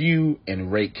 review,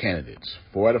 and rate candidates.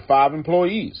 4 out of 5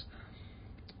 employees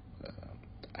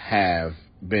have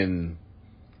been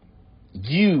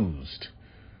used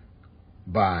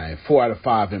by 4 out of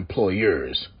 5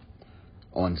 employers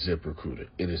on ZipRecruiter.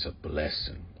 It is a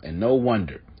blessing. And no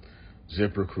wonder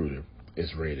ZipRecruiter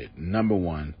is rated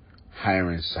 #1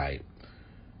 hiring site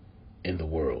in the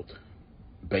world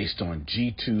based on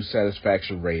G2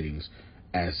 satisfaction ratings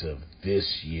as of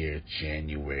this year,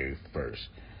 January 1st.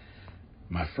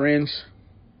 My friends,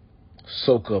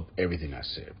 soak up everything I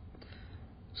said.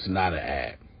 It's not an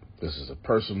ad. This is a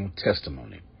personal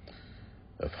testimony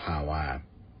of how I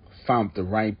found the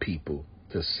right people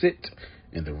to sit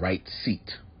in the right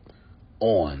seat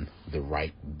on the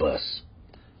right bus.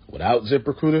 Without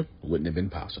ZipRecruiter, it wouldn't have been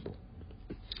possible.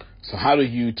 So how do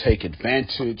you take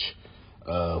advantage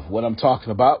of what I'm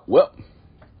talking about? Well,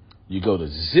 you go to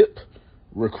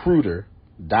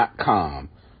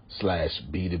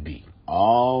ZipRecruiter.com/B2B.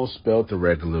 All spelled the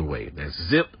regular way. That's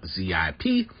Zip,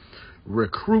 Z-I-P,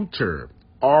 Recruiter,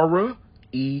 Aura,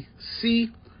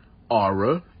 E-C,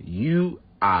 Aura,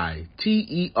 U-I-T-E-R,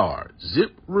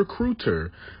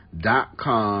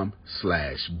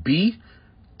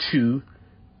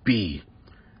 ZipRecruiter.com/B2B.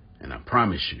 And I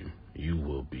promise you, you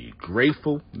will be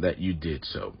grateful that you did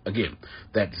so. Again,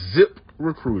 that's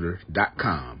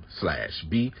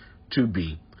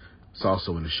ZipRecruiter.com/B2B. It's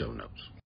also in the show notes.